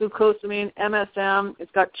 Then it has glucosamine, MSM.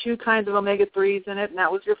 It's got 2 kinds of omega-3s in it, and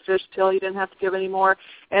that was your fish pill. You didn't have to give any more.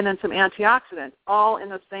 And then some antioxidants, all in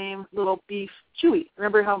the same little beef chewy.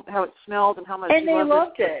 Remember how it smelled and how much and you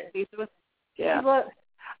loved it. Yeah.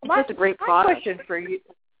 It's just a great product. My question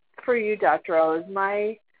for you, Dr. O, is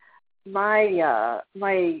my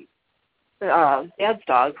dad's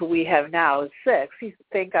dog, who we have now, is 6. He's,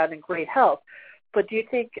 thank God, in great health. But do you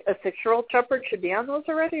think a 6-year-old shepherd should be on those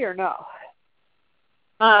already or no?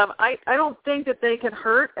 I don't think that they can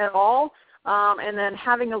hurt at all. And then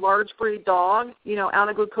having a large breed dog, out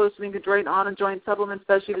of glucosamine, chondroitin, on and joint supplements,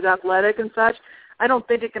 especially if it's athletic and such, I don't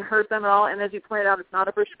think it can hurt them at all. And as you pointed out, it's not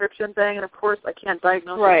a prescription thing. And of course, I can't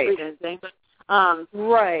diagnose or treat anything. But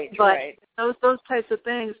those types of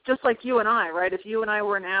things, just like you and I, right? If you and I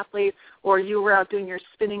were an athlete or you were out doing your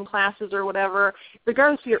spinning classes or whatever,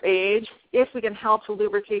 regardless of your age, if we can help to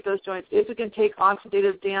lubricate those joints, if we can take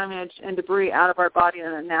oxidative damage and debris out of our body in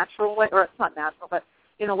a natural way, or it's not natural, but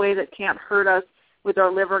in a way that can't hurt us with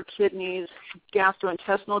our liver, kidneys,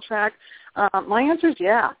 gastrointestinal tract, my answer is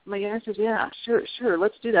yeah. Sure,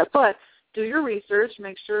 let's do that. But do your research,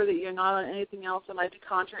 make sure that you're not on anything else that might be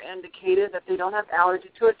contraindicated, that they don't have allergy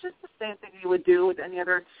to it, just the same thing you would do with any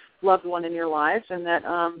other loved one in your life, and that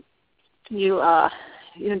you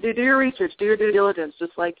do your research, do your due diligence,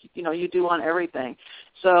 just like you do on everything.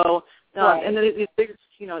 So and then these things,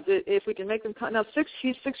 if we can make them now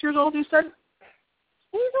he's 6 years old, you said?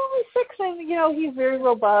 He's only 6, and he's very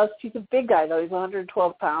robust. He's a big guy though. He's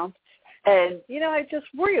 112 pounds. And, I just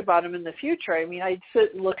worry about him in the future. I mean, I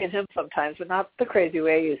sit and look at him sometimes, but not the crazy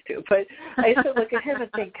way I used to. But I sit and look at him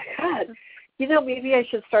and think, God, maybe I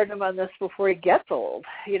should start him on this before he gets old.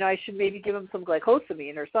 I should maybe give him some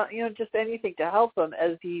glycosamine or something, just anything to help him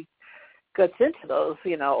as he gets into those,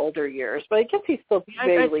 older years. But I guess he's still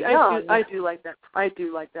vaguely young. I do like that. I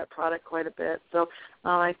do like that product quite a bit. So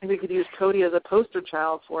I think we could use Cody as a poster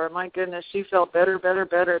child for it. My goodness, she felt better,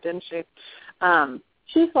 didn't she?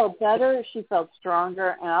 She felt better, she felt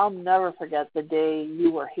stronger, and I'll never forget the day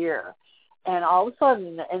you were here. And all of a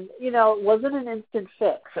sudden, and, it wasn't an instant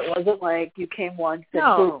fix. It wasn't like you came once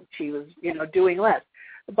and boom, she was, doing less.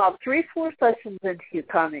 About 3-4 sessions into you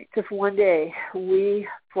coming, just one day, we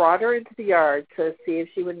brought her into the yard to see if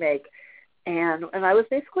she would make. And I was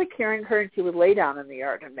basically carrying her, and she would lay down in the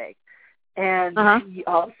yard and make. And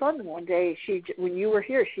all of a sudden, one day, when you were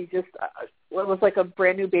here, she just, it was like a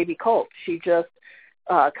brand new baby colt. She just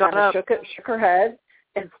kind of shook her head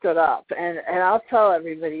and stood up. And I'll tell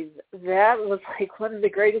everybody, that was like one of the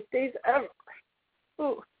greatest days ever.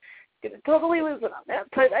 Ooh, it totally was on that.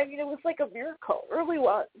 But, I mean, it was like a miracle. It really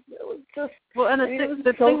was. It was just,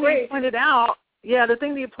 the thing that you pointed out, the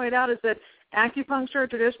thing that you pointed out is that acupuncture,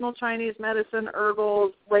 traditional Chinese medicine,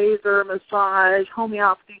 herbals, laser, massage,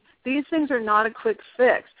 homeopathy, these things are not a quick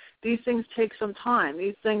fix. These things take some time.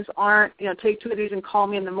 These things aren't, take 2 of these and call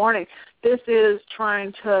me in the morning. This is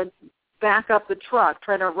trying to back up the truck,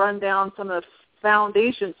 try to run down some of the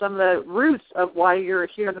foundations, some of the roots of why you're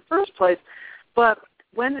here in the first place. But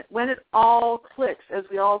when it all clicks, as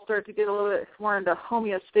we all start to get a little bit more into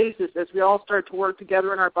homeostasis, as we all start to work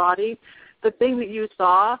together in our body, the thing that you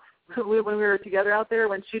saw when we were together out there,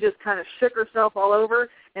 when she just kind of shook herself all over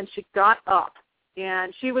and she got up.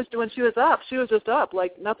 And she was just up,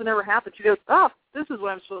 like nothing ever happened. She goes, this is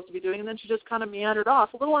what I'm supposed to be doing. And then she just kind of meandered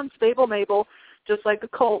off, a little unstable, Mabel, just like a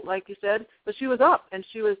colt, like you said. But she was up, and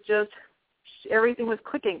she was just, everything was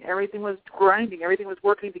clicking, everything was grinding, everything was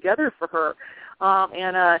working together for her.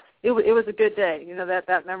 It was a good day.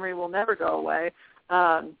 That memory will never go away.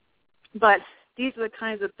 But these are the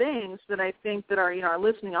kinds of things that I think that our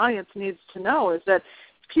listening audience needs to know, is that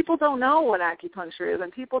people don't know what acupuncture is, and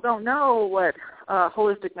people don't know what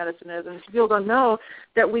holistic medicine is, and people don't know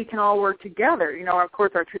that we can all work together. Of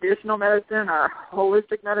course, our traditional medicine, our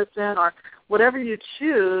holistic medicine, or whatever you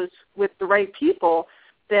choose with the right people,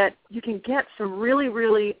 that you can get some really,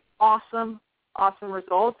 really awesome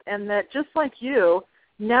results, and that just like you,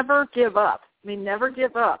 never give up. I mean, never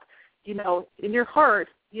give up. You know, in your heart,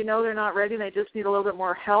 you know they're not ready and they just need a little bit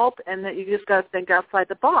more help, and that you just got to think outside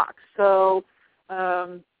the box. So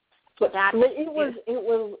it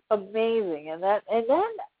was amazing, and then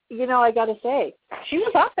you know, I got to say, she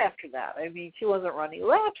was up after that. I mean, she wasn't running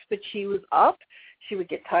laps, but she was up. She would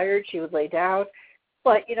get tired. She would lay down.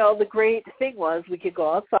 But, you know, the great thing was we could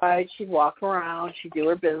go outside. She'd walk around. She'd do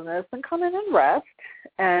her business and come in and rest.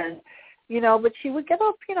 And, you know, but she would get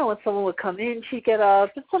up, you know, when someone would come in, she'd get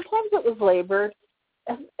up. And sometimes it was labored.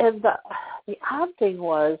 And the odd thing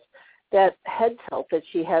was that head tilt that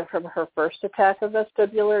she had from her first attack of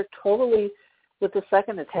vestibular totally, with the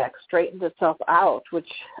second attack, straightened itself out, which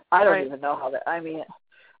I don't even know how that, I mean,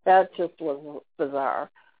 that just was bizarre.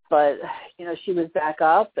 But, you know, she was back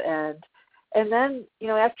up, and then, you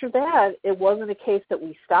know, after that, it wasn't a case that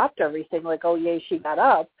we stopped everything, like, oh, yay, she got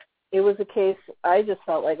up. It was a case, I just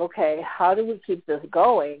felt like, okay, how do we keep this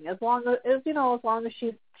going as long as you know, as long as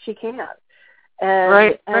she can.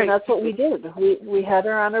 And that's what we did. We had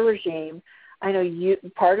her on a regime. I know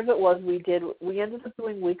part of it was we ended up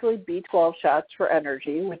doing weekly B12 shots for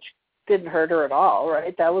energy, which didn't hurt her at all,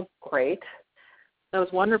 right? That was great. That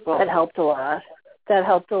was wonderful. That helped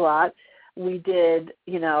a lot. We did,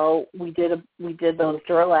 you know, we did those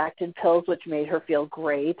Duralactin pills, which made her feel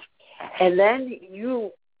great. And then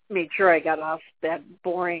you made sure I got off that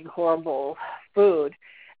boring, horrible food.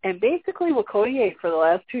 And basically what Cody ate for the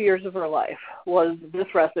last 2 years of her life was this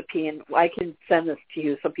recipe, and I can send this to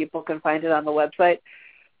you so people can find it on the website.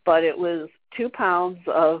 But it was 2 pounds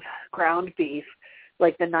of ground beef,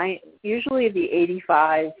 like usually the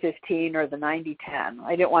 85-15 or the 90-10.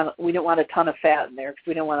 We didn't want a ton of fat in there because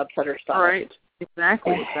we didn't want to upset her stomach. Right,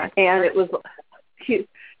 exactly. And it was a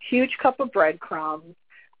huge cup of breadcrumbs.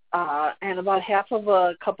 And about half of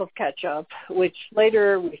a cup of ketchup, which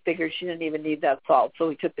later we figured she didn't even need that salt, so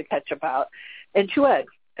we took the ketchup out, and 2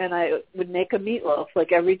 eggs. And I would make a meatloaf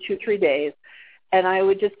like every 2-3 days, and I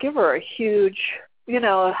would just give her a huge, you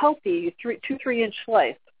know, a healthy 2-3 inch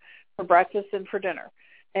slice for breakfast and for dinner.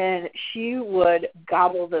 And she would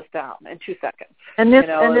gobble this down in 2 seconds. And this, you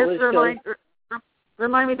know,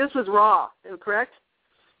 remind me, this was raw, correct?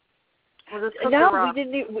 No, we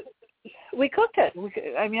didn't. We cooked it.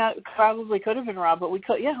 I probably could have been raw, but we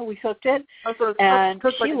cooked it, and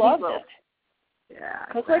she loved it. Yeah,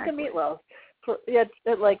 cooked like a meatloaf.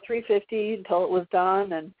 At like 350 until it was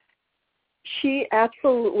done, and she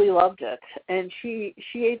absolutely loved it. And she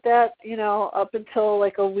ate that, you know, up until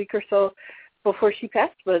like a week or so before she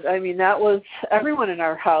passed. But I mean, that was everyone in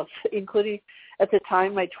our house, including at the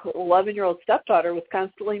time my 11-year-old stepdaughter was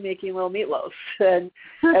constantly making little meatloaves, and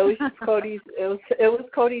it was just Cody's. It was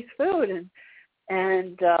Cody's food,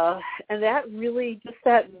 and that really, just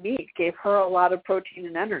that meat gave her a lot of protein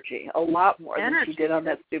and energy, a lot more than she did on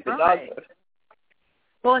that stupid dog food.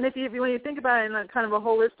 Well, and when you think about it in a kind of a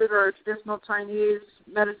holistic or traditional Chinese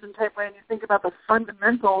medicine type way, and you think about the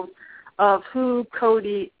fundamentals of who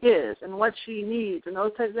Cody is and what she needs and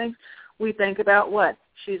those types of things, we think about what?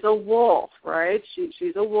 She's a wolf, right?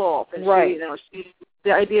 She's a wolf. And right.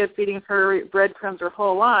 The idea of feeding her breadcrumbs her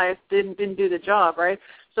whole life didn't do the job, right?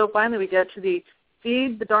 So finally we get to the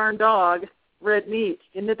feed the darn dog red meat.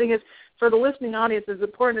 And the thing is, for the listening audience, it's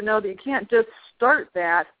important to know that you can't just start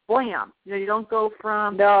that, blam. You know, you don't go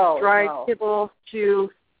from dried kibble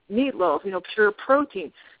to meatloaf, you know, pure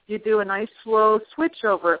protein. You do a nice slow switch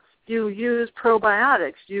over. You use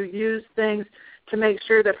probiotics. You use things to make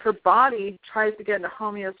sure that her body tries to get into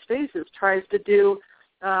homeostasis, tries to do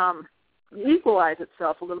equalize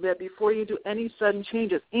itself a little bit before you do any sudden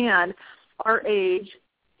changes. And our age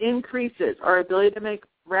increases. Our ability to make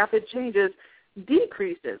rapid changes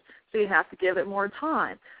decreases. So you have to give it more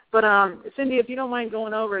time. But, Cindy, if you don't mind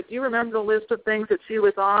going over it, do you remember the list of things that she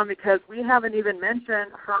was on? Because we haven't even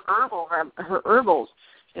mentioned her herbals.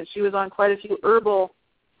 And she was on quite a few herbal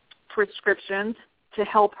prescriptions to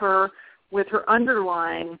help her with her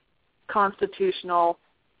underlying constitutional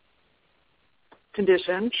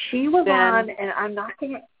conditions. She was on, and I'm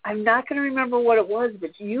not gonna remember what it was,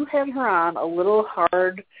 but you had her on a little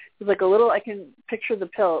hard. It was like a little. I can picture the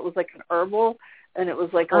pill. It was like an herbal, and it was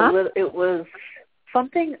like a little. It was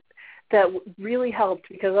something that really helped,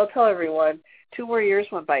 because I'll tell everyone, 2 more years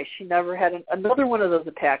went by. She never had another one of those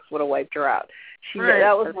attacks. Would have wiped her out.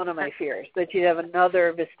 That was one of my fears, that she'd have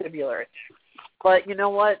another vestibular. But you know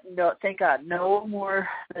what? No, thank God, no more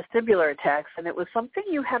vestibular attacks. And it was something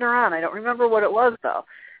you had her on. I don't remember what it was, though.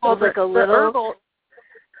 It was like a little.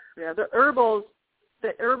 The herbals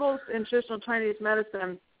in traditional Chinese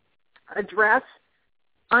medicine address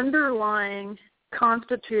underlying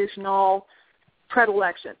constitutional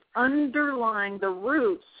predilections, underlying the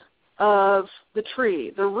roots of the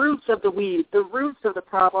tree, the roots of the weed, the roots of the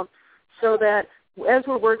problem, so that as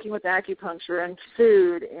we're working with acupuncture and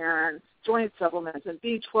food and joint supplements and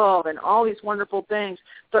B12 and all these wonderful things,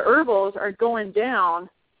 the herbals are going down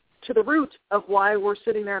to the root of why we're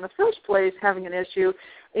sitting there in the first place having an issue,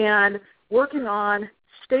 and working on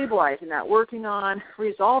stabilizing that, working on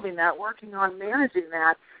resolving that, working on managing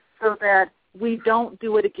that so that we don't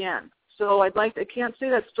do it again. So I can't say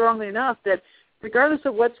that strongly enough, that regardless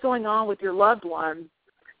of what's going on with your loved one,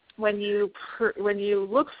 when you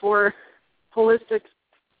look for holistic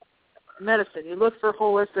medicine, you look for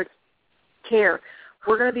holistic care,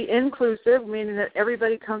 we're going to be inclusive, meaning that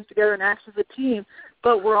everybody comes together and acts as a team,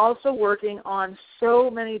 but we're also working on so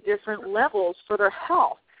many different levels for their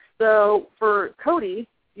health. So for Cody,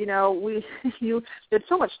 you had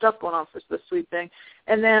so much stuff going on for this sweet thing,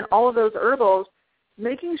 and then all of those herbals,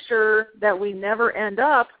 making sure that we never end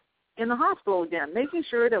up in the hospital again, making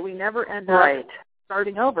sure that we never end up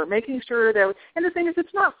starting over, making sure that, and the thing is,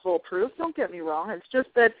 it's not foolproof, don't get me wrong, it's just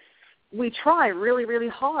that we try really, really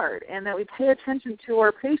hard, and that we pay attention to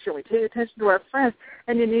our patient, we pay attention to our friends,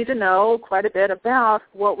 and you need to know quite a bit about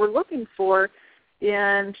what we're looking for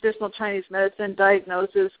in traditional Chinese medicine,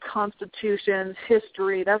 diagnosis, constitutions,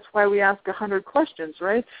 history. That's why we ask 100 questions,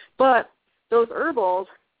 right? But those herbals,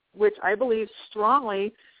 which I believe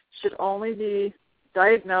strongly should only be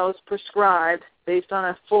diagnosed, prescribed, based on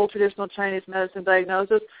a full traditional Chinese medicine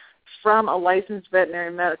diagnosis from a licensed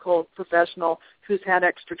veterinary medical professional who's had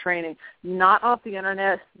extra training, not off the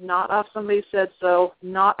internet, not off somebody said so,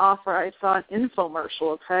 not off I saw an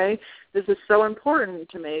infomercial, okay? This is so important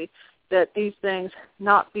to me that these things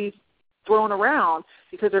not be thrown around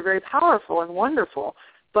because they're very powerful and wonderful.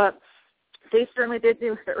 But the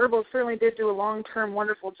herbals certainly did do a long-term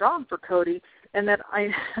wonderful job for Cody, and that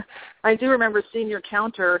I do remember seeing your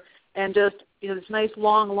counter and just, this nice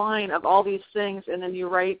long line of all these things, and then you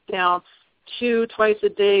write down 2 twice a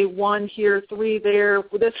day, 1 here, 3 there.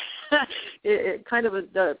 This kind of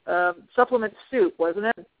a supplement soup, wasn't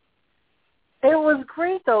it? It was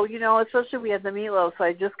great, though, especially we had the meatloaf, so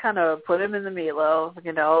I just kind of put him in the meatloaf.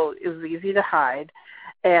 It was easy to hide,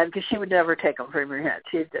 and because she would never take them from your hand.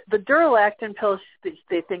 The Duralactin pills,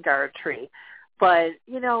 they think are a treat, but,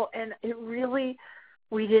 and it really,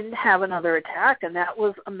 we didn't have another attack, and that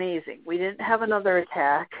was amazing. We didn't have another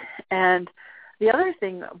attack, and the other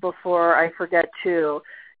thing before I forget, too,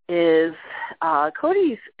 is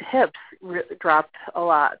Cody's hips dropped a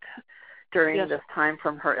lot during this time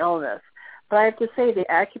from her illness. But I have to say the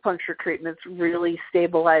acupuncture treatments really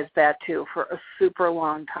stabilized that, too, for a super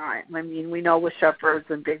long time. I mean, we know with shepherds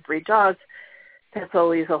and big breed dogs, that's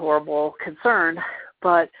always a horrible concern,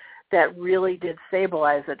 but that really did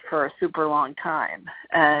stabilize it for a super long time.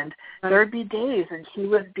 And there would be days, and she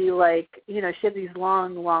would be like, she had these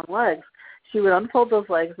long, long legs. She would unfold those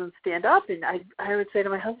legs and stand up, and I would say to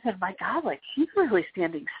my husband, my God, she's really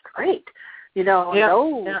standing straight,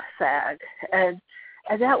 no sag. And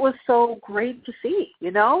that was so great to see,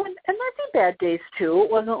 and there'd be bad days, too.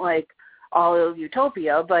 It wasn't like all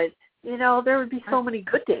utopia, but, there would be so many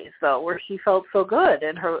good days, though, where she felt so good,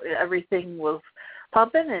 and everything was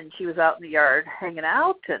pumping, and she was out in the yard hanging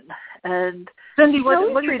out. And Cindy, what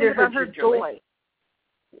do you think about her joy?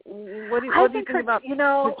 What do you think about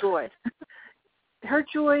her joy? Her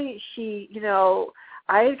joy, she,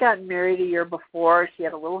 I had gotten married a year before. She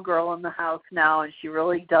had a little girl in the house now, and she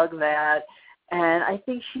really dug that. And I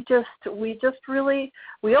think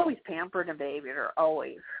we always pampered and babied her,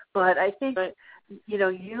 always. But I think,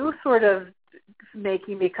 you sort of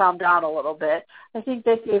making me calm down a little bit, I think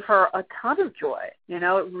that gave her a ton of joy.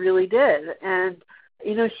 It really did. And,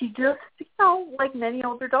 she just, like many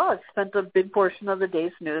older dogs, spent a big portion of the day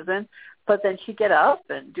snoozing, but then she'd get up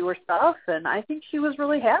and do her stuff, and I think she was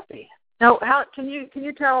really happy. Now, how can you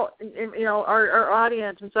tell, our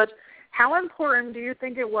audience and such, how important do you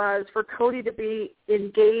think it was for Cody to be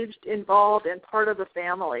engaged, involved, and part of the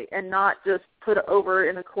family, and not just put over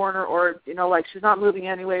in a corner, or, she's not moving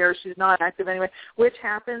anyway, or she's not active anyway, which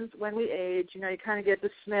happens when we age. You kind of get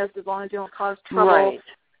dismissed as long as you don't cause trouble. Right.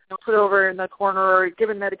 Put over in the corner or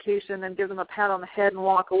given medication and give them a pat on the head and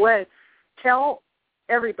walk away. Tell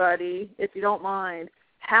everybody, if you don't mind,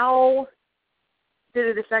 how did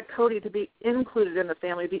it affect Cody to be included in the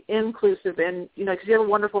family, be inclusive in, because you have a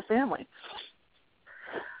wonderful family?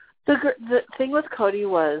 The thing with Cody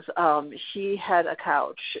was she had a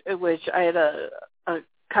couch, which I had a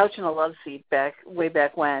couch and a love seat way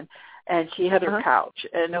back when, and she had her couch,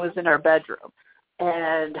 and it was in our bedroom.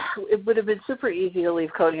 And it would have been super easy to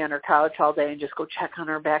leave Cody on her couch all day and just go check on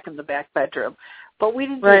her back in the back bedroom. But we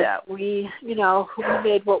didn't do that. We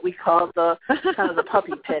made what we called the kind of the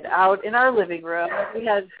puppy pit out in our living room.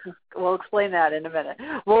 We'll explain that in a minute.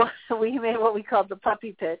 Well, we made what we called the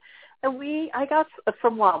puppy pit. And I got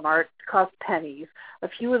from Walmart, cost pennies, a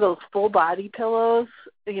few of those full body pillows,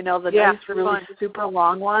 the nice, really super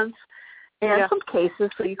long ones, and some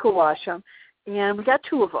cases so you could wash them. And we got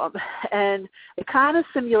 2 of them, and it kind of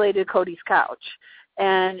simulated Cody's couch.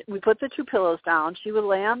 And we put the 2 pillows down. She would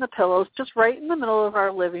lay on the pillows just right in the middle of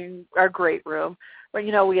our great room,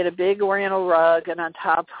 where, we had a big Oriental rug, and on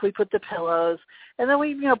top we put the pillows. And then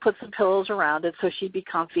we, put some pillows around it so she'd be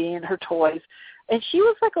comfy and her toys. And she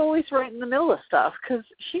was, always right in the middle of stuff because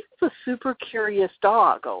she was a super curious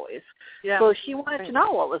dog always. Yeah. So she wanted to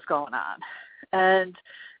know what was going on. And,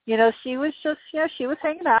 she was just, she was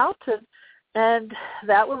hanging out, and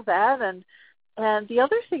that was that. And the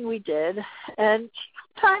other thing we did, and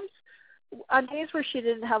sometimes on days where she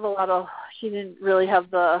didn't really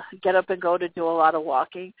have the get up and go to do a lot of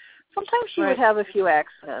walking, sometimes she would have a few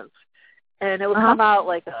accidents. And it would come out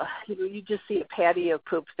like you just see a patty of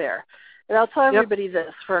poop there. And I'll tell everybody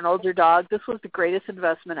this, for an older dog, this was the greatest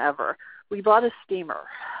investment ever. We bought a steamer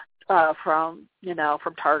from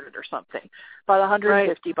Target or something, about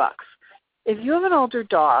 $150. If you have an older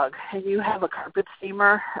dog and you have a carpet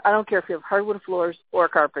steamer, I don't care if you have hardwood floors or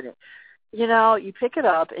carpeting, you pick it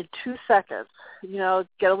up in 2 seconds,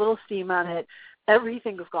 get a little steam on it,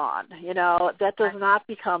 everything's gone. That does not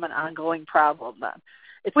become an ongoing problem then.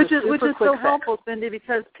 Which is so helpful, Cindy,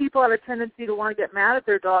 because people have a tendency to want to get mad at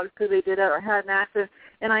their dogs because they did it or had an accident.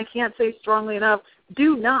 And I can't say strongly enough,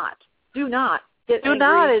 do not get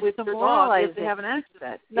angry with your dog if they have an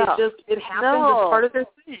accident. No. It happens. It's part of their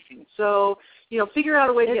thing. So, figure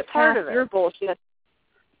out a way to get past your bullshit.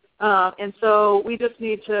 And so we just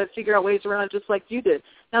need to figure out ways around it just like you did.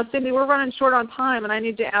 Now, Cindy, we're running short on time, and I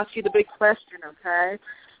need to ask you the big question, okay?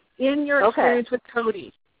 In your experience with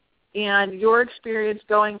Cody, and your experience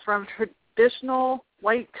going from traditional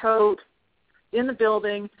white coat in the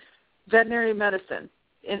building, veterinary medicine,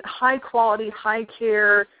 in high quality, high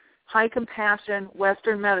care, high compassion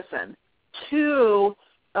Western medicine, to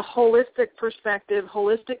a holistic perspective,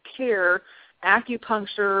 holistic care,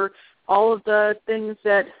 acupuncture, all of the things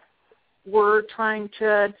that we're trying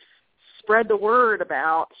to spread the word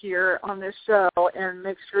about here on this show and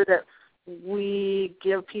make sure that we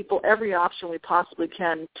give people every option we possibly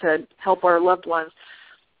can to help our loved ones.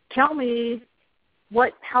 Tell me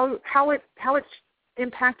how it's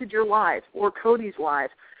impacted your life or Cody's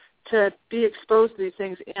life to be exposed to these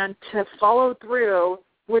things and to follow through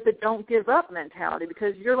with a don't give up mentality,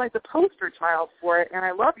 because you're like the poster child for it, and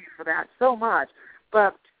I love you for that so much.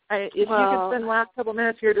 But if you could spend the last couple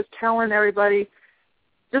minutes here just telling everybody,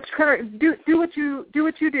 just kind of do what you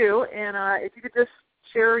do, and if you could just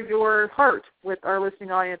share your heart with our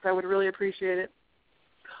listening audience, I would really appreciate it.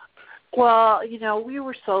 Well, we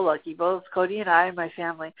were so lucky, both Cody and I and my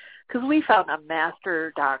family, because we found a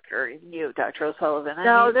master doctor in you, Dr. O'Sullivan.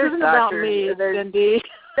 There's about me, Cindy.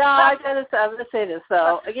 No, I'm going to say this,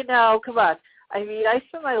 though. Come on. I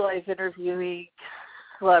spent my life interviewing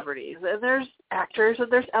celebrities, and there's actors,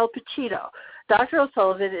 and there's Al Pacino. Dr.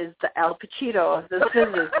 O'Sullivan is the Al Pacino of this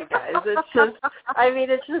business, you guys.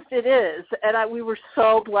 It is. And we were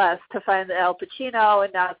so blessed to find the Al Pacino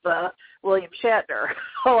and not the William Shatner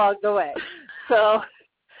along the way. So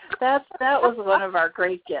that was one of our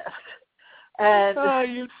great gifts. And,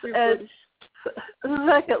 and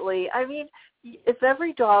secondly, if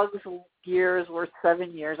every dog's year is worth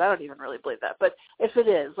 7 years, I don't even really believe that, but if it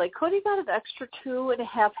is, Cody got an extra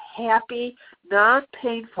 2.5 happy,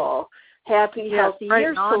 non-painful, healthy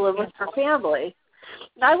years to live with her family.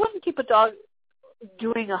 And I wouldn't keep a dog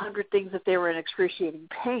doing 100 things if they were in excruciating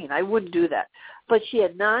pain. I wouldn't do that. But she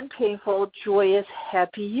had non-painful, joyous,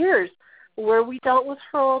 happy years where we dealt with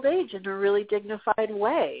her old age in a really dignified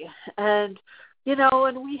way. And,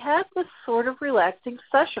 and we had this sort of relaxing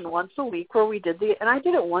session once a week where we did and I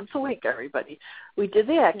did it once a week, everybody. We did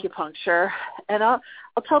the acupuncture, and I'll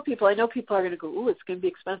tell people, I know people are going to go, ooh, it's going to be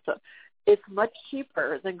expensive. It's much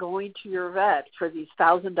cheaper than going to your vet for these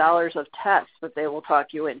 $1,000 of tests that they will talk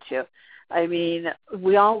you into.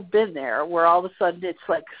 We all been there where all of a sudden it's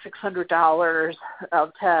like $600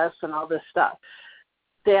 of tests and all this stuff.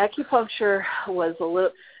 The acupuncture was a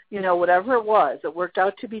little, whatever it was, it worked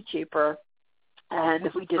out to be cheaper. And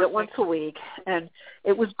we did it once a week. And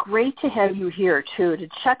it was great to have you here, too, to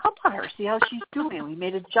check up on her, see how she's doing. We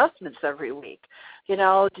made adjustments every week. Did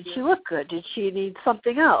she look good? Did she need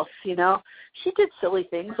something else? She did silly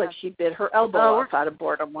things like she bit her elbow off out of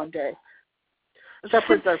boredom one day.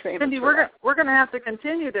 Shepherds are famous. Cindy, we're going to have to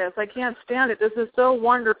continue this. I can't stand it. This is so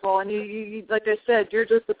wonderful. And you like I said, you're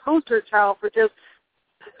just the poster child for just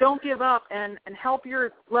don't give up and help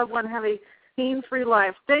your loved one have a pain-free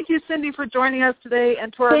life. Thank you, Cindy, for joining us today.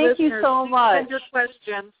 And to our listeners, thank you so much. Send your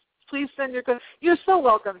questions. Please send your questions. You're so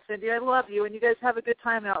welcome, Cindy. I love you, and you guys have a good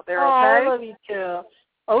time out there, okay? I love you, too.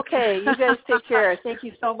 Okay, you guys take care. Thank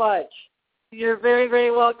you so much. You're very,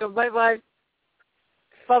 very welcome. Bye-bye.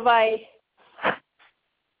 Bye-bye.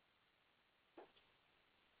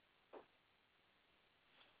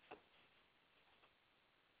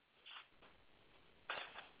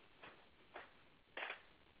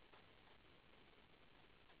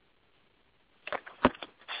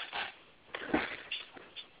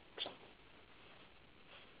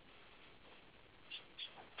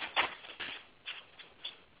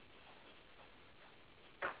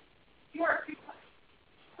 You are